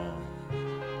last song.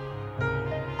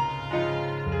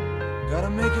 Gotta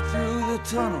make it through the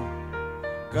tunnel.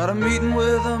 Got a meeting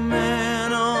with a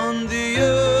man on the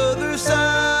other side.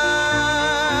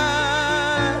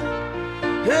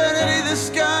 And Eddie, this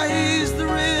guy, he's the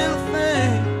real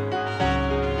thing.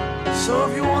 So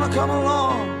if you wanna come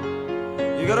along,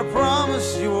 you gotta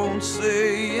promise you won't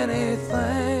say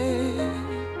anything.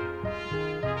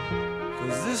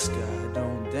 'Cause this guy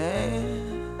don't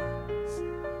dance.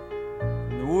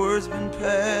 And the word's been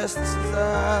passed, this is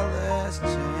our last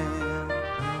chance.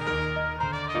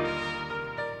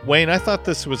 Wayne, I thought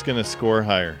this was going to score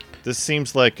higher. This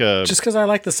seems like a Just because I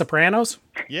like The Sopranos?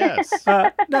 yes.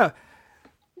 No.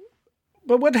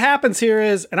 But what happens here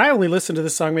is, and I only listened to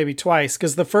this song maybe twice,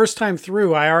 because the first time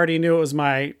through, I already knew it was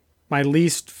my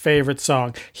least favorite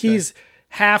song. He's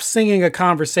half singing a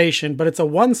conversation, but it's a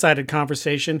one-sided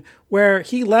conversation where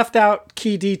he left out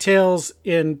key details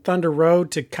in Thunder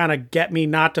Road to kind of get me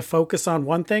not to focus on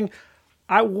one thing.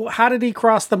 How did he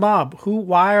cross the mob?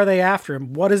 Why are they after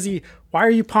him? What is he? Why are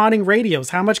you pawning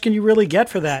radios? How much can you really get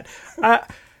for that?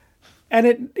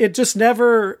 And it just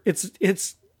never.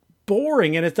 It's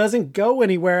boring and it doesn't go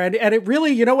anywhere. And it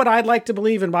really, you know what I'd like to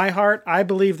believe in my heart? I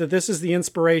believe that this is the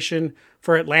inspiration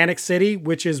for Atlantic City,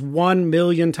 which is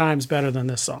 1,000,000 times better than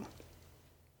this song.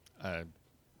 I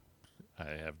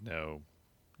have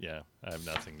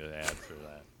nothing to add for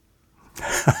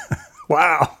that.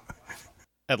 Wow.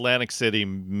 Atlantic City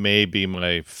may be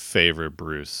my favorite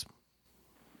Bruce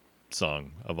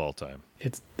song of all time.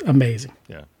 It's amazing.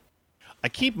 Yeah. I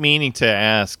keep meaning to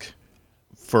ask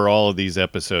for all of these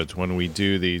episodes when we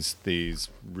do these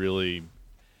really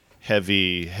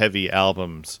heavy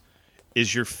albums,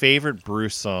 is your favorite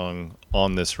Bruce song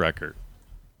on this record?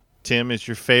 Tim, is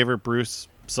your favorite Bruce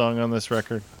song on this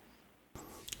record?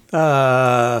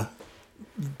 Boy,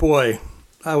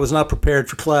 I was not prepared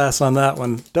for class on that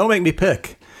one. Don't make me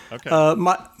pick. Okay.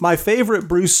 My favorite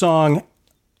Bruce song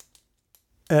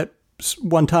at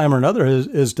one time or another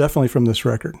is definitely from this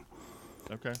record.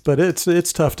 Okay. But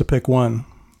it's tough to pick one.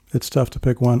 It's tough to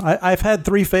pick one. I've had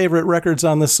 3 favorite records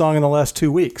on this song in the last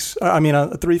 2 weeks.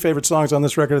 3 favorite songs on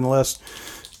this record in the last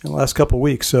couple of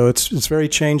weeks. So it's very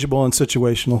changeable and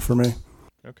situational for me.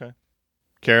 Okay.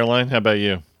 Caroline, how about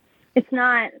you? It's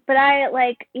not, but I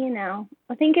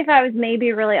think if I was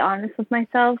maybe really honest with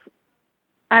myself,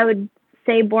 I would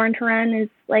say Born to Run is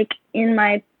like in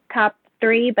my top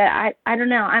 3, but I don't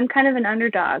know. I'm kind of an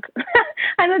underdog.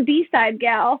 I'm a B-side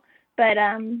gal, but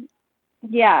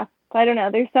yeah, I don't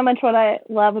know. There's so much what I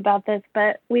love about this,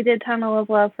 but we did Tunnel of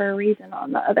Love for a reason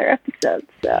on the other episodes,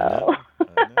 so.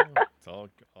 I know. It's all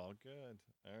good.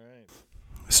 All right.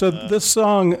 So this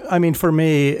song, I mean, for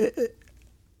me,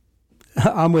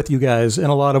 I'm with you guys in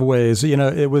a lot of ways. You know,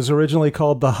 it was originally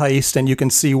called The Heist, and you can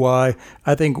see why.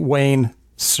 I think Wayne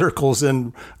circles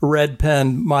in red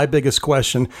pen my biggest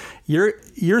question.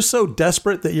 You're so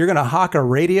desperate that you're going to hawk a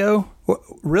radio?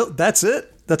 That's it?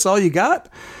 That's all you got?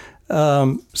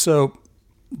 So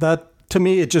that, to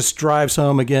me, it just drives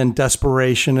home, again,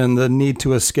 desperation and the need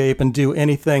to escape and do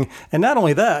anything. And not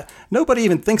only that, nobody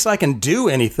even thinks I can do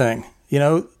anything. You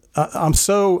know,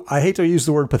 I hate to use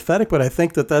the word pathetic, but I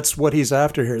think that that's what he's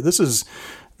after here. This is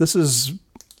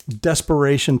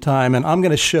desperation time, and I'm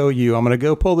going to show you. I'm going to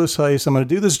go pull this heist. I'm going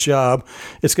to do this job.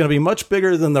 It's going to be much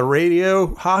bigger than the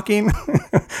radio hawking,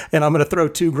 and I'm going to throw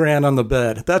 $2,000 on the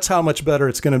bed. That's how much better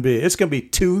it's going to be. It's going to be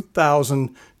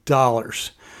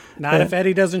 $2,000. Not if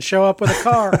Eddie doesn't show up with a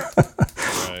car.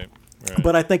 Right.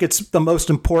 But I think it's the most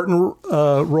important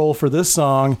role for this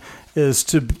song is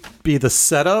to be the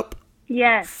setup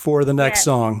Yes. for the next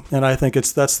song, and I think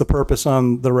that's the purpose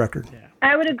on the record. Yeah.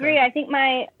 I would agree. I think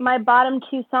my bottom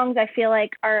 2 songs I feel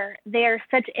like they are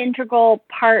such integral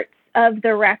parts of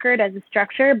the record as a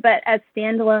structure, but as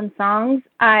standalone songs,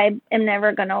 I am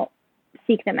never going to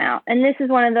seek them out. And this is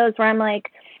one of those where I'm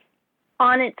like,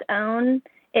 on its own,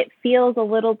 it feels a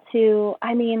little too,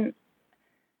 I mean,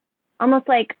 almost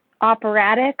like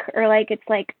operatic, or like it's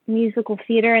like musical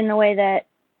theater in the way that,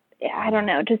 I don't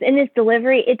know, just in its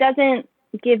delivery, it doesn't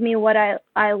give me what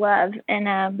I love.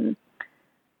 And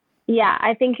yeah,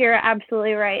 I think you're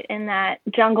absolutely right in that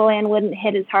Jungleland wouldn't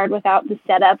hit as hard without the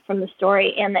setup from the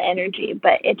story and the energy,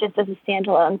 but it just as a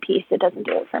standalone piece, it doesn't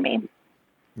do it for me.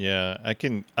 Yeah, I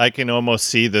can almost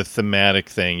see the thematic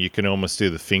thing. You can almost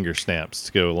do the finger snaps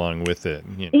to go along with it.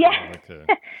 You know, Yeah.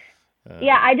 like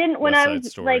Yeah, I didn't, when West I Side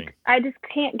was Story. like, I just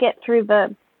can't get through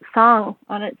the song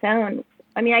on its own.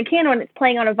 I mean, I can when it's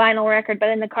playing on a vinyl record, but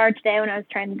in the car today when I was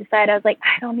trying to decide, I was like,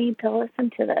 I don't need to listen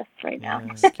to this right now.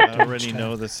 I already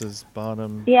know this is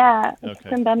bottom. Yeah, it's Okay,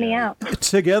 gonna bum me yeah. out.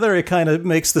 Together, it kind of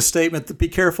makes the statement that be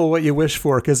careful what you wish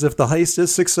for, because if the heist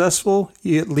is successful,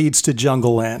 it leads to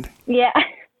Jungleland. Yeah,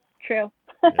 true.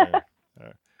 Yeah.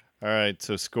 All right,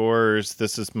 so scores.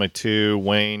 This is my 2.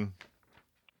 Wayne.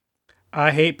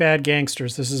 I hate Bad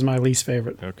Gangsters. This is my least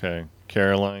favorite. Okay.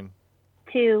 Caroline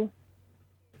 2.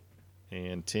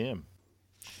 and Tim.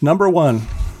 Number 1.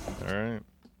 All right.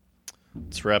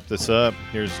 Let's wrap this up.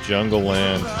 Here's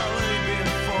Jungleland.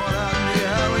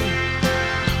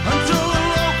 Until the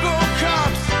local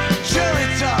cops cherry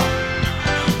top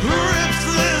rips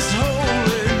this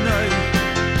holy night.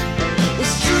 The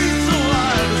streets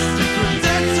alive, a secret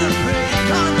debts are paid,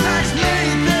 contacts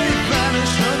made, they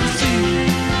vanish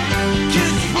unseen.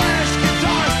 Kids flash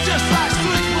guitars just like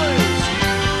switchblades,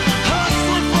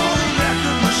 hustling for the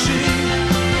record machine.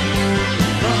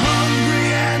 The hungry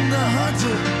and the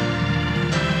hunted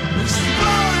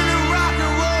exploding in rock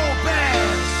and roll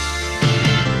bands.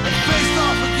 Faced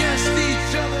off against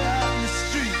each other out in the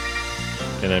street.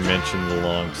 And I mentioned the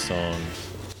long songs.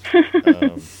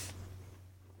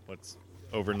 What's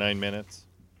over 9 minutes?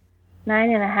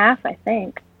 9.5, I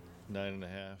think. 9.5.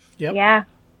 Yep. Yeah.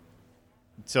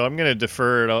 So I'm going to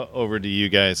defer it over to you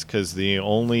guys because the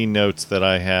only notes that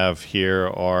I have here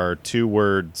are 2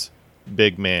 words,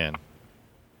 big man.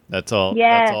 That's all.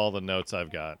 Yes. That's all the notes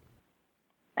I've got.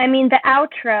 I mean, the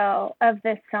outro of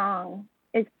this song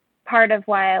is part of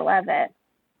why I love it.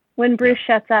 When Bruce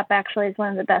shuts up actually is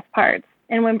one of the best parts.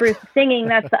 And when Bruce is singing,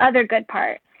 that's the other good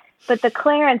part. But the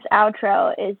Clarence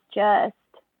outro is just,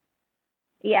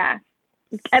 yeah.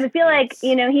 I feel like,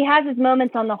 you know, he has his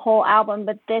moments on the whole album,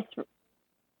 but the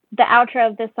outro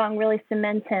of this song really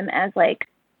cements him as like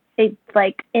a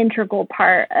integral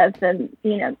part of the,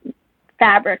 you know,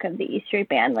 fabric of the E Street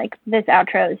Band. Like, this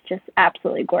outro is just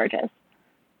absolutely gorgeous.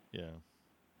 Yeah.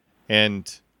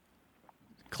 And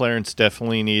Clarence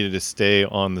definitely needed to stay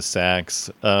on the sax.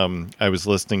 I was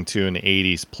listening to an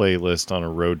 80s playlist on a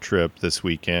road trip this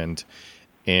weekend,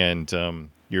 and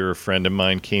You're a Friend of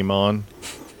Mine came on,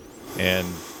 and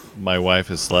my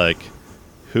wife is like,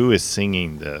 who is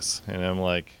singing this? And I'm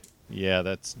like, yeah,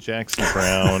 that's Jackson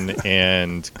Browne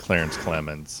and Clarence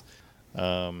Clemens.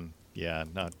 Yeah,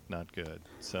 not good.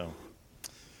 So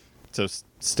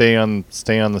stay on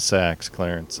the sax,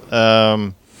 Clarence.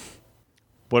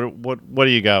 What do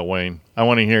you got, Wayne? I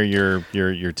want to hear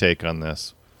your take on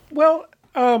this. Well,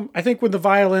 I think when the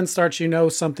violin starts, you know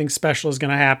something special is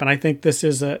going to happen. I think this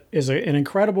is an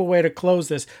incredible way to close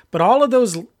this. But all of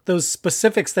those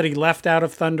specifics that he left out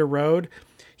of Thunder Road,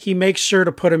 he makes sure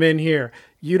to put them in here.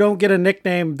 You don't get a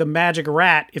nickname, the Magic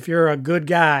Rat, if you're a good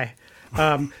guy.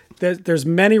 There's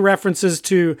many references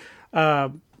to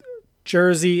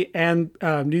Jersey and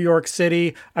New York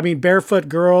City. I mean, Barefoot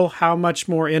Girl, how much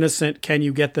more innocent can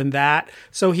you get than that?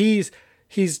 So he's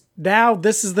now,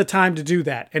 this is the time to do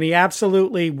that. And he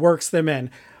absolutely works them in.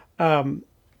 And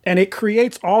it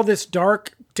creates all this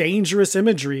dark, dangerous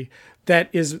imagery that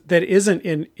isn't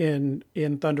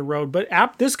in Thunder Road. But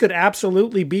this could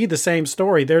absolutely be the same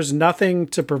story. There's nothing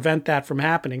to prevent that from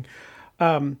happening.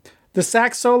 The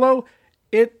sax solo,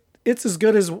 it's as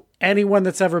good as anyone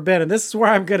that's ever been. And this is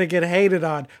where I'm going to get hated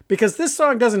on, because this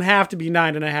song doesn't have to be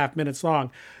 9.5 minutes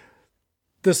long.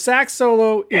 The sax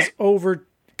solo is over,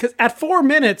 because at 4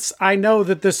 minutes, I know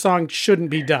that this song shouldn't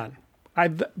be done.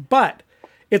 But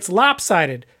it's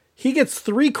lopsided. He gets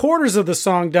 3/4 of the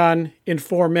song done in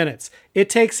 4 minutes. It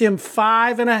takes him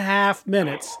 5.5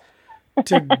 minutes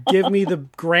to give me the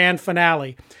grand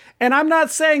finale. And I'm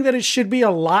not saying that it should be a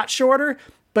lot shorter,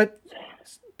 but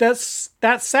that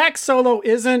sax solo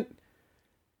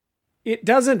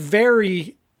doesn't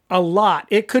vary a lot.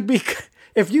 It could be,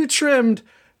 if you trimmed,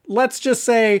 let's just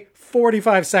say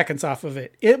 45 seconds off of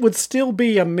it, it would still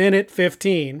be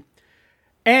 1:15.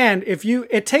 And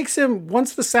it takes him,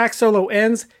 once the sax solo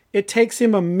ends, it takes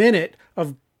him a minute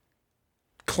of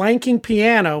clanking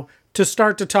piano to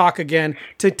start to talk again,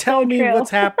 to tell me true.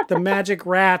 what's happened, the Magic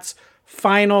Rats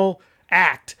final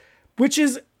act, which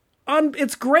is,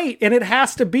 it's great and it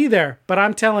has to be there. But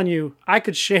I'm telling you, I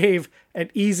could shave an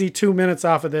easy 2 minutes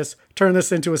off of this, turn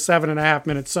this into a 7.5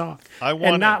 minute song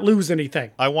and not lose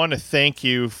anything. I want to thank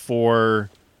you for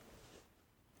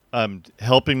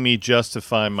helping me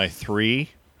justify my 3,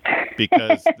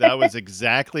 because that was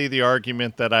exactly the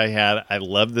argument that I had. I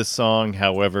love this song,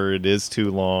 however, it is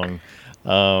too long.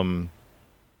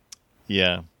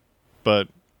 Yeah, but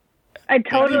I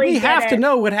totally we get have to it.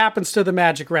 know what happens to the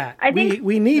Magic Rat. I think-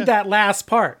 we need that last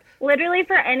part. Literally,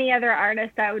 for any other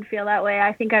artist, I would feel that way.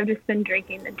 I think I've just been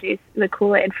drinking the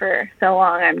Kool-Aid for so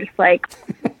long. I'm just like,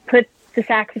 put the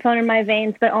saxophone in my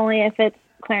veins, but only if it's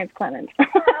Clarence Clemens.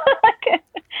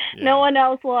 No one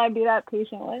else will I be that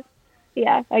patient with.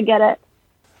 Yeah, I get it.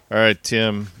 all right,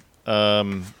 Tim.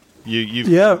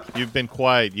 You've been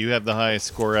quiet. You have the highest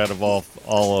score out of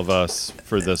all of us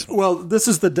for this one. Well, this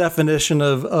is the definition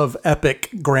of epic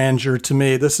grandeur to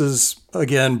me. This is,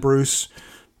 again, Bruce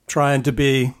trying to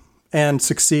be, and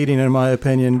succeeding, in my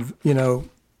opinion,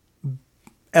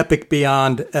 epic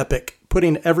beyond epic,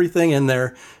 putting everything in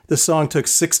there. This song took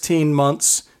 16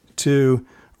 months to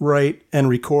write and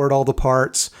record all the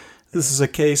parts. This is a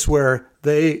case where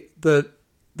the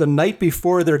night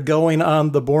before they're going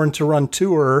on the Born to Run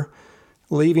tour,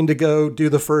 leaving to go do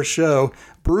the first show,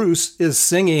 Bruce is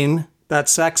singing that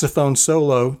saxophone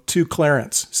solo to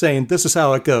Clarence, saying, "This is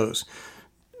how it goes,"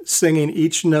 singing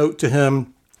each note to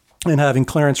him and having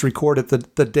Clarence record it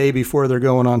the day before they're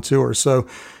going on tour. So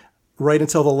right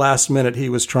until the last minute, he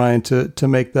was trying to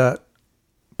make that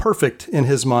perfect in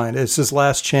his mind. It's his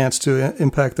last chance to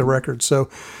impact the record. So,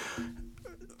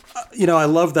 I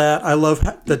love that. I love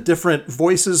the different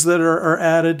voices that are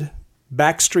added.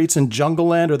 Backstreets and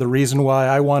Jungleland are the reason why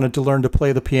I wanted to learn to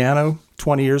play the piano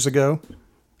 20 years ago.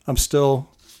 I'm still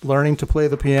learning to play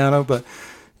the piano, but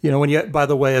by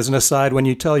the way, as an aside, when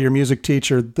you tell your music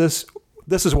teacher this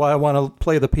is why I want to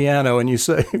play the piano, and you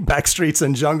say Backstreets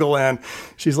and Jungleland,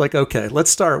 she's like, okay,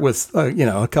 let's start with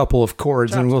a couple of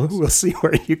chords, and we'll see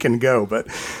where you can go. But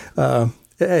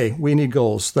hey, we need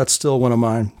goals. That's still one of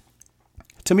mine.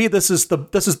 To me, this is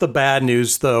the bad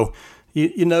news, though.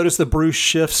 You notice that Bruce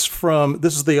shifts from,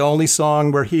 this is the only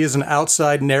song where he is an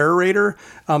outside narrator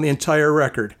on the entire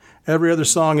record. Every other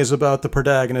song is about the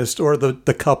protagonist or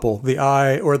the couple, the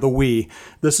I or the we.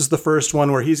 This is the first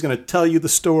one where he's going to tell you the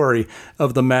story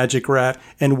of the Magic Rat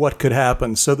and what could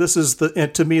happen. So this is,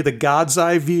 to me, the God's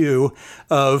eye view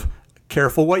of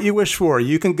careful what you wish for.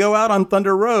 You can go out on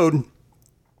Thunder Road.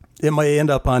 It may end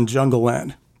up on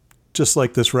Jungleland, just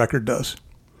like this record does.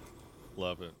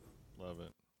 Love it.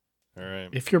 All right.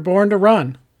 If you're born to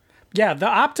run. Yeah, the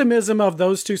optimism of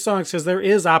those two songs, because there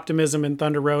is optimism in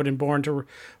Thunder Road and Born to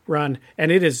Run, and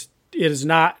there's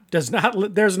no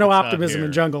optimism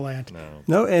in Jungleland.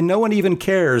 No, and no one even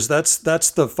cares. That's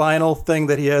the final thing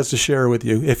that he has to share with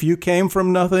you. If you came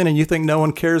from nothing and you think no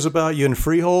one cares about you in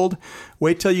Freehold,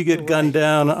 wait till you get gunned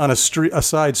down on a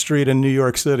side street in New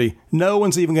York City. No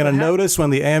one's even going to notice when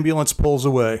the ambulance pulls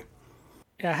away.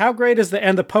 Yeah, how great is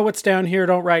and the poets down here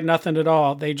don't write nothing at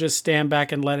all. They just stand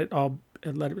back and let it all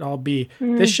be.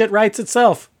 This shit writes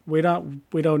itself. We don't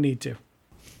need to.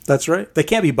 That's right. They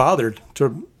can't be bothered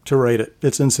to write it.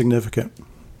 It's insignificant.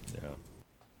 Yeah.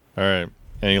 All right.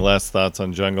 Any last thoughts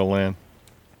on Jungleland?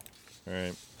 All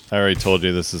right. I already told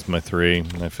you this is my 3,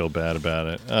 and I feel bad about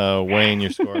it. Wayne,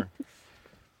 your score?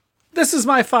 This is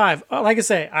my 5. Like I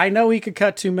say, I know he could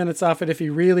cut 2 minutes off it if he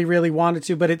really, really wanted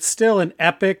to, but it's still an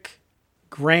epic,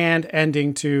 grand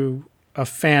ending to a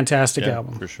fantastic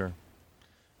album. For sure.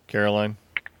 Caroline?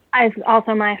 It's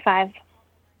also my 5.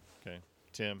 Okay.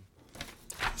 Tim?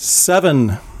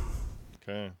 7.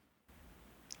 Okay.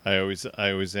 I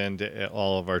always end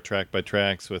all of our track by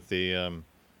tracks with the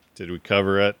did we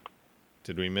cover it?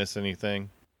 Did we miss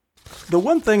anything? The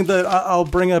one thing that I'll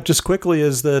bring up just quickly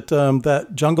is that that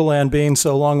Jungleland being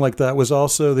so long like that was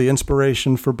also the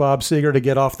inspiration for Bob Seger to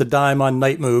get off the dime on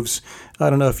Night Moves.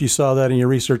 I don't know if you saw that in your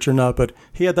research or not, but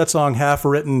he had that song half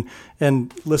written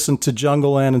and listened to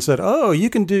Jungleland and said, "Oh,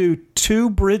 you can do 2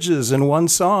 bridges in one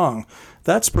song.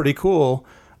 That's pretty cool.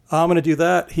 I'm going to do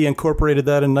that." He incorporated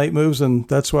that in Night Moves, and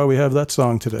that's why we have that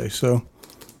song today. So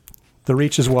the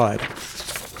reach is wide.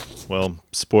 Well,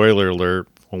 spoiler alert,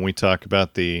 when we talk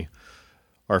about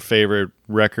our favorite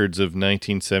records of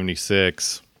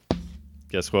 1976,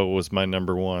 guess what was my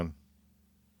number 1? It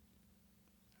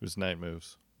was Night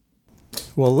Moves.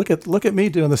 Well, look at me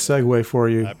doing the segue for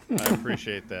you. I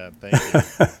appreciate that.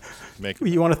 Thank you.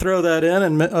 You want to throw that in?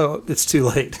 And it's too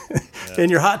late. In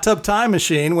your hot tub time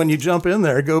machine, when you jump in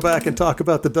there, go back and talk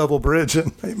about the double bridge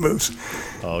and it moves.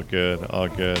 All good. All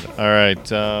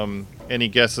right. Any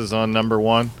guesses on number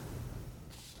one?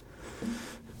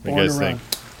 What do you Born guys to Run. think?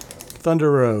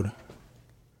 Thunder Road.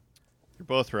 You're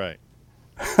both right.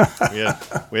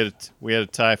 we had a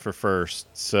tie for first.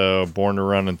 So Born to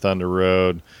Run and Thunder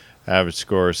Road, average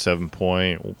score is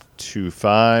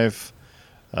 7.25.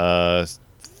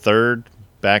 Third,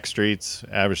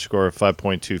 Backstreets, average score of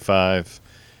 5.25.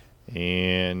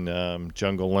 And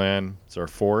Jungle Land is our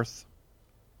fourth,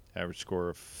 average score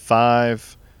of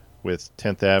 5, with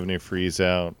 10th Avenue Freeze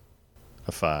Out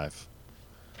a 5.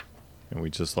 And we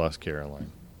just lost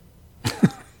Caroline.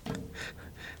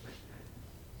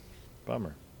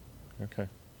 Bummer. Okay.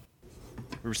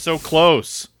 We were so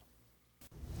close.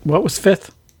 What was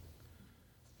fifth?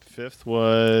 Fifth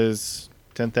was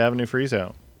 10th Avenue Freeze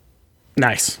Out.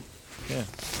 Nice. Yeah.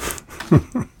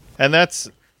 And that's,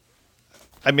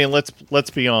 I mean, let's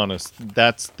be honest.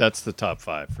 That's the top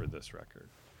 5 for this record.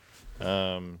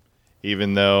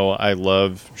 Even though I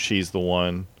love She's the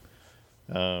One,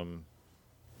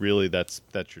 really that's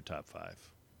your top 5.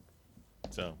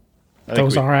 So I think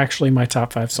Those are actually my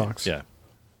top 5 songs. Yeah.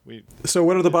 So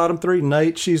what are the bottom 3?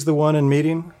 Night, She's the One, and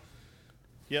Meeting?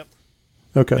 Yep.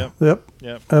 Okay. Yep.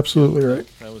 Absolutely right.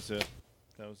 That was it.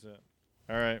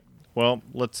 All right. Well,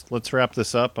 let's wrap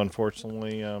this up.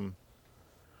 Unfortunately,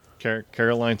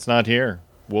 Caroline's not here.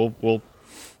 We'll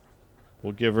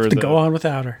give her To go on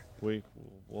without her.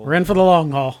 We're in for the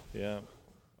long haul. Yeah.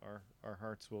 Our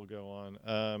hearts will go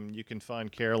on. You can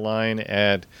find Caroline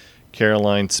at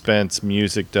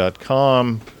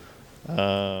CarolineSpenceMusic.com.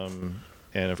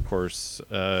 And of course,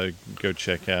 go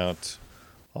check out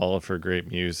all of her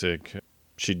great music.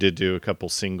 She did do a couple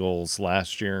singles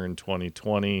last year in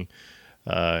 2020,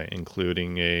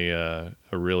 including a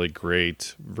really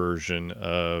great version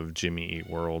of Jimmy Eat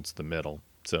World's "The Middle."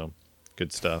 So,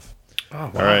 good stuff.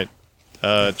 Oh, wow. All right,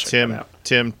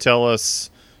 Tim, tell us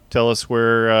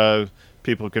where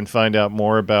people can find out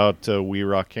more about We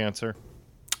Rock Cancer.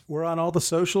 We're on all the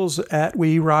socials at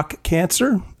We Rock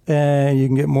Cancer, and you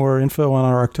can get more info on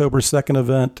our October 2nd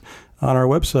event on our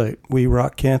website,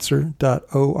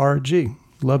 werockcancer.org.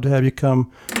 Love to have you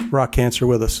come rock cancer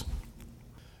with us.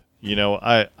 You know,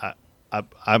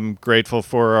 I'm grateful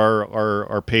for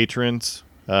our patrons.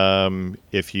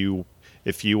 If you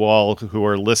all who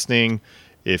are listening,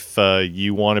 if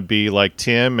you want to be like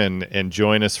Tim and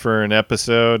join us for an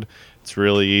episode, it's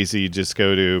really easy. You just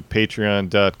go to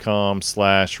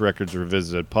patreon.com/Records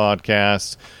Revisited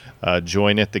Podcast.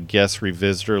 Join at the guest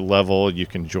revisitor level. You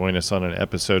can join us on an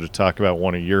episode to talk about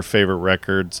one of your favorite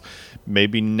records.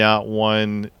 Maybe not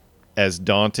one as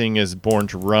daunting as Born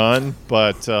to Run,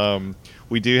 but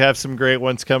we do have some great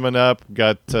ones coming up. We've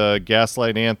got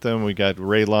Gaslight Anthem. We got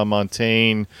Ray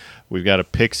LaMontagne. We've got a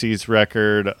Pixies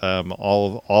record.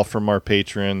 All from our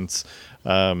patrons.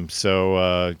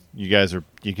 So you guys are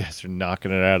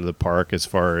knocking it out of the park as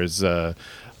far as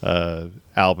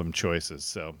album choices.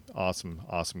 So awesome,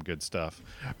 good stuff.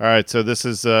 All right, so this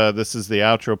is the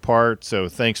outro part. So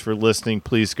thanks for listening.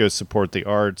 Please go support the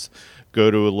arts.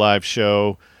 Go to a live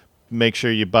show. Make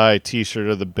sure you buy a T-shirt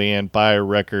of the band. Buy a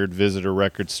record. Visit a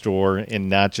record store, and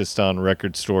not just on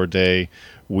Record Store Day.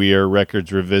 We are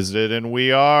Records Revisited, and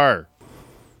we are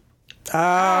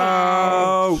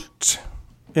out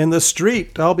in the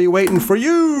street. I'll be waiting for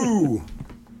you.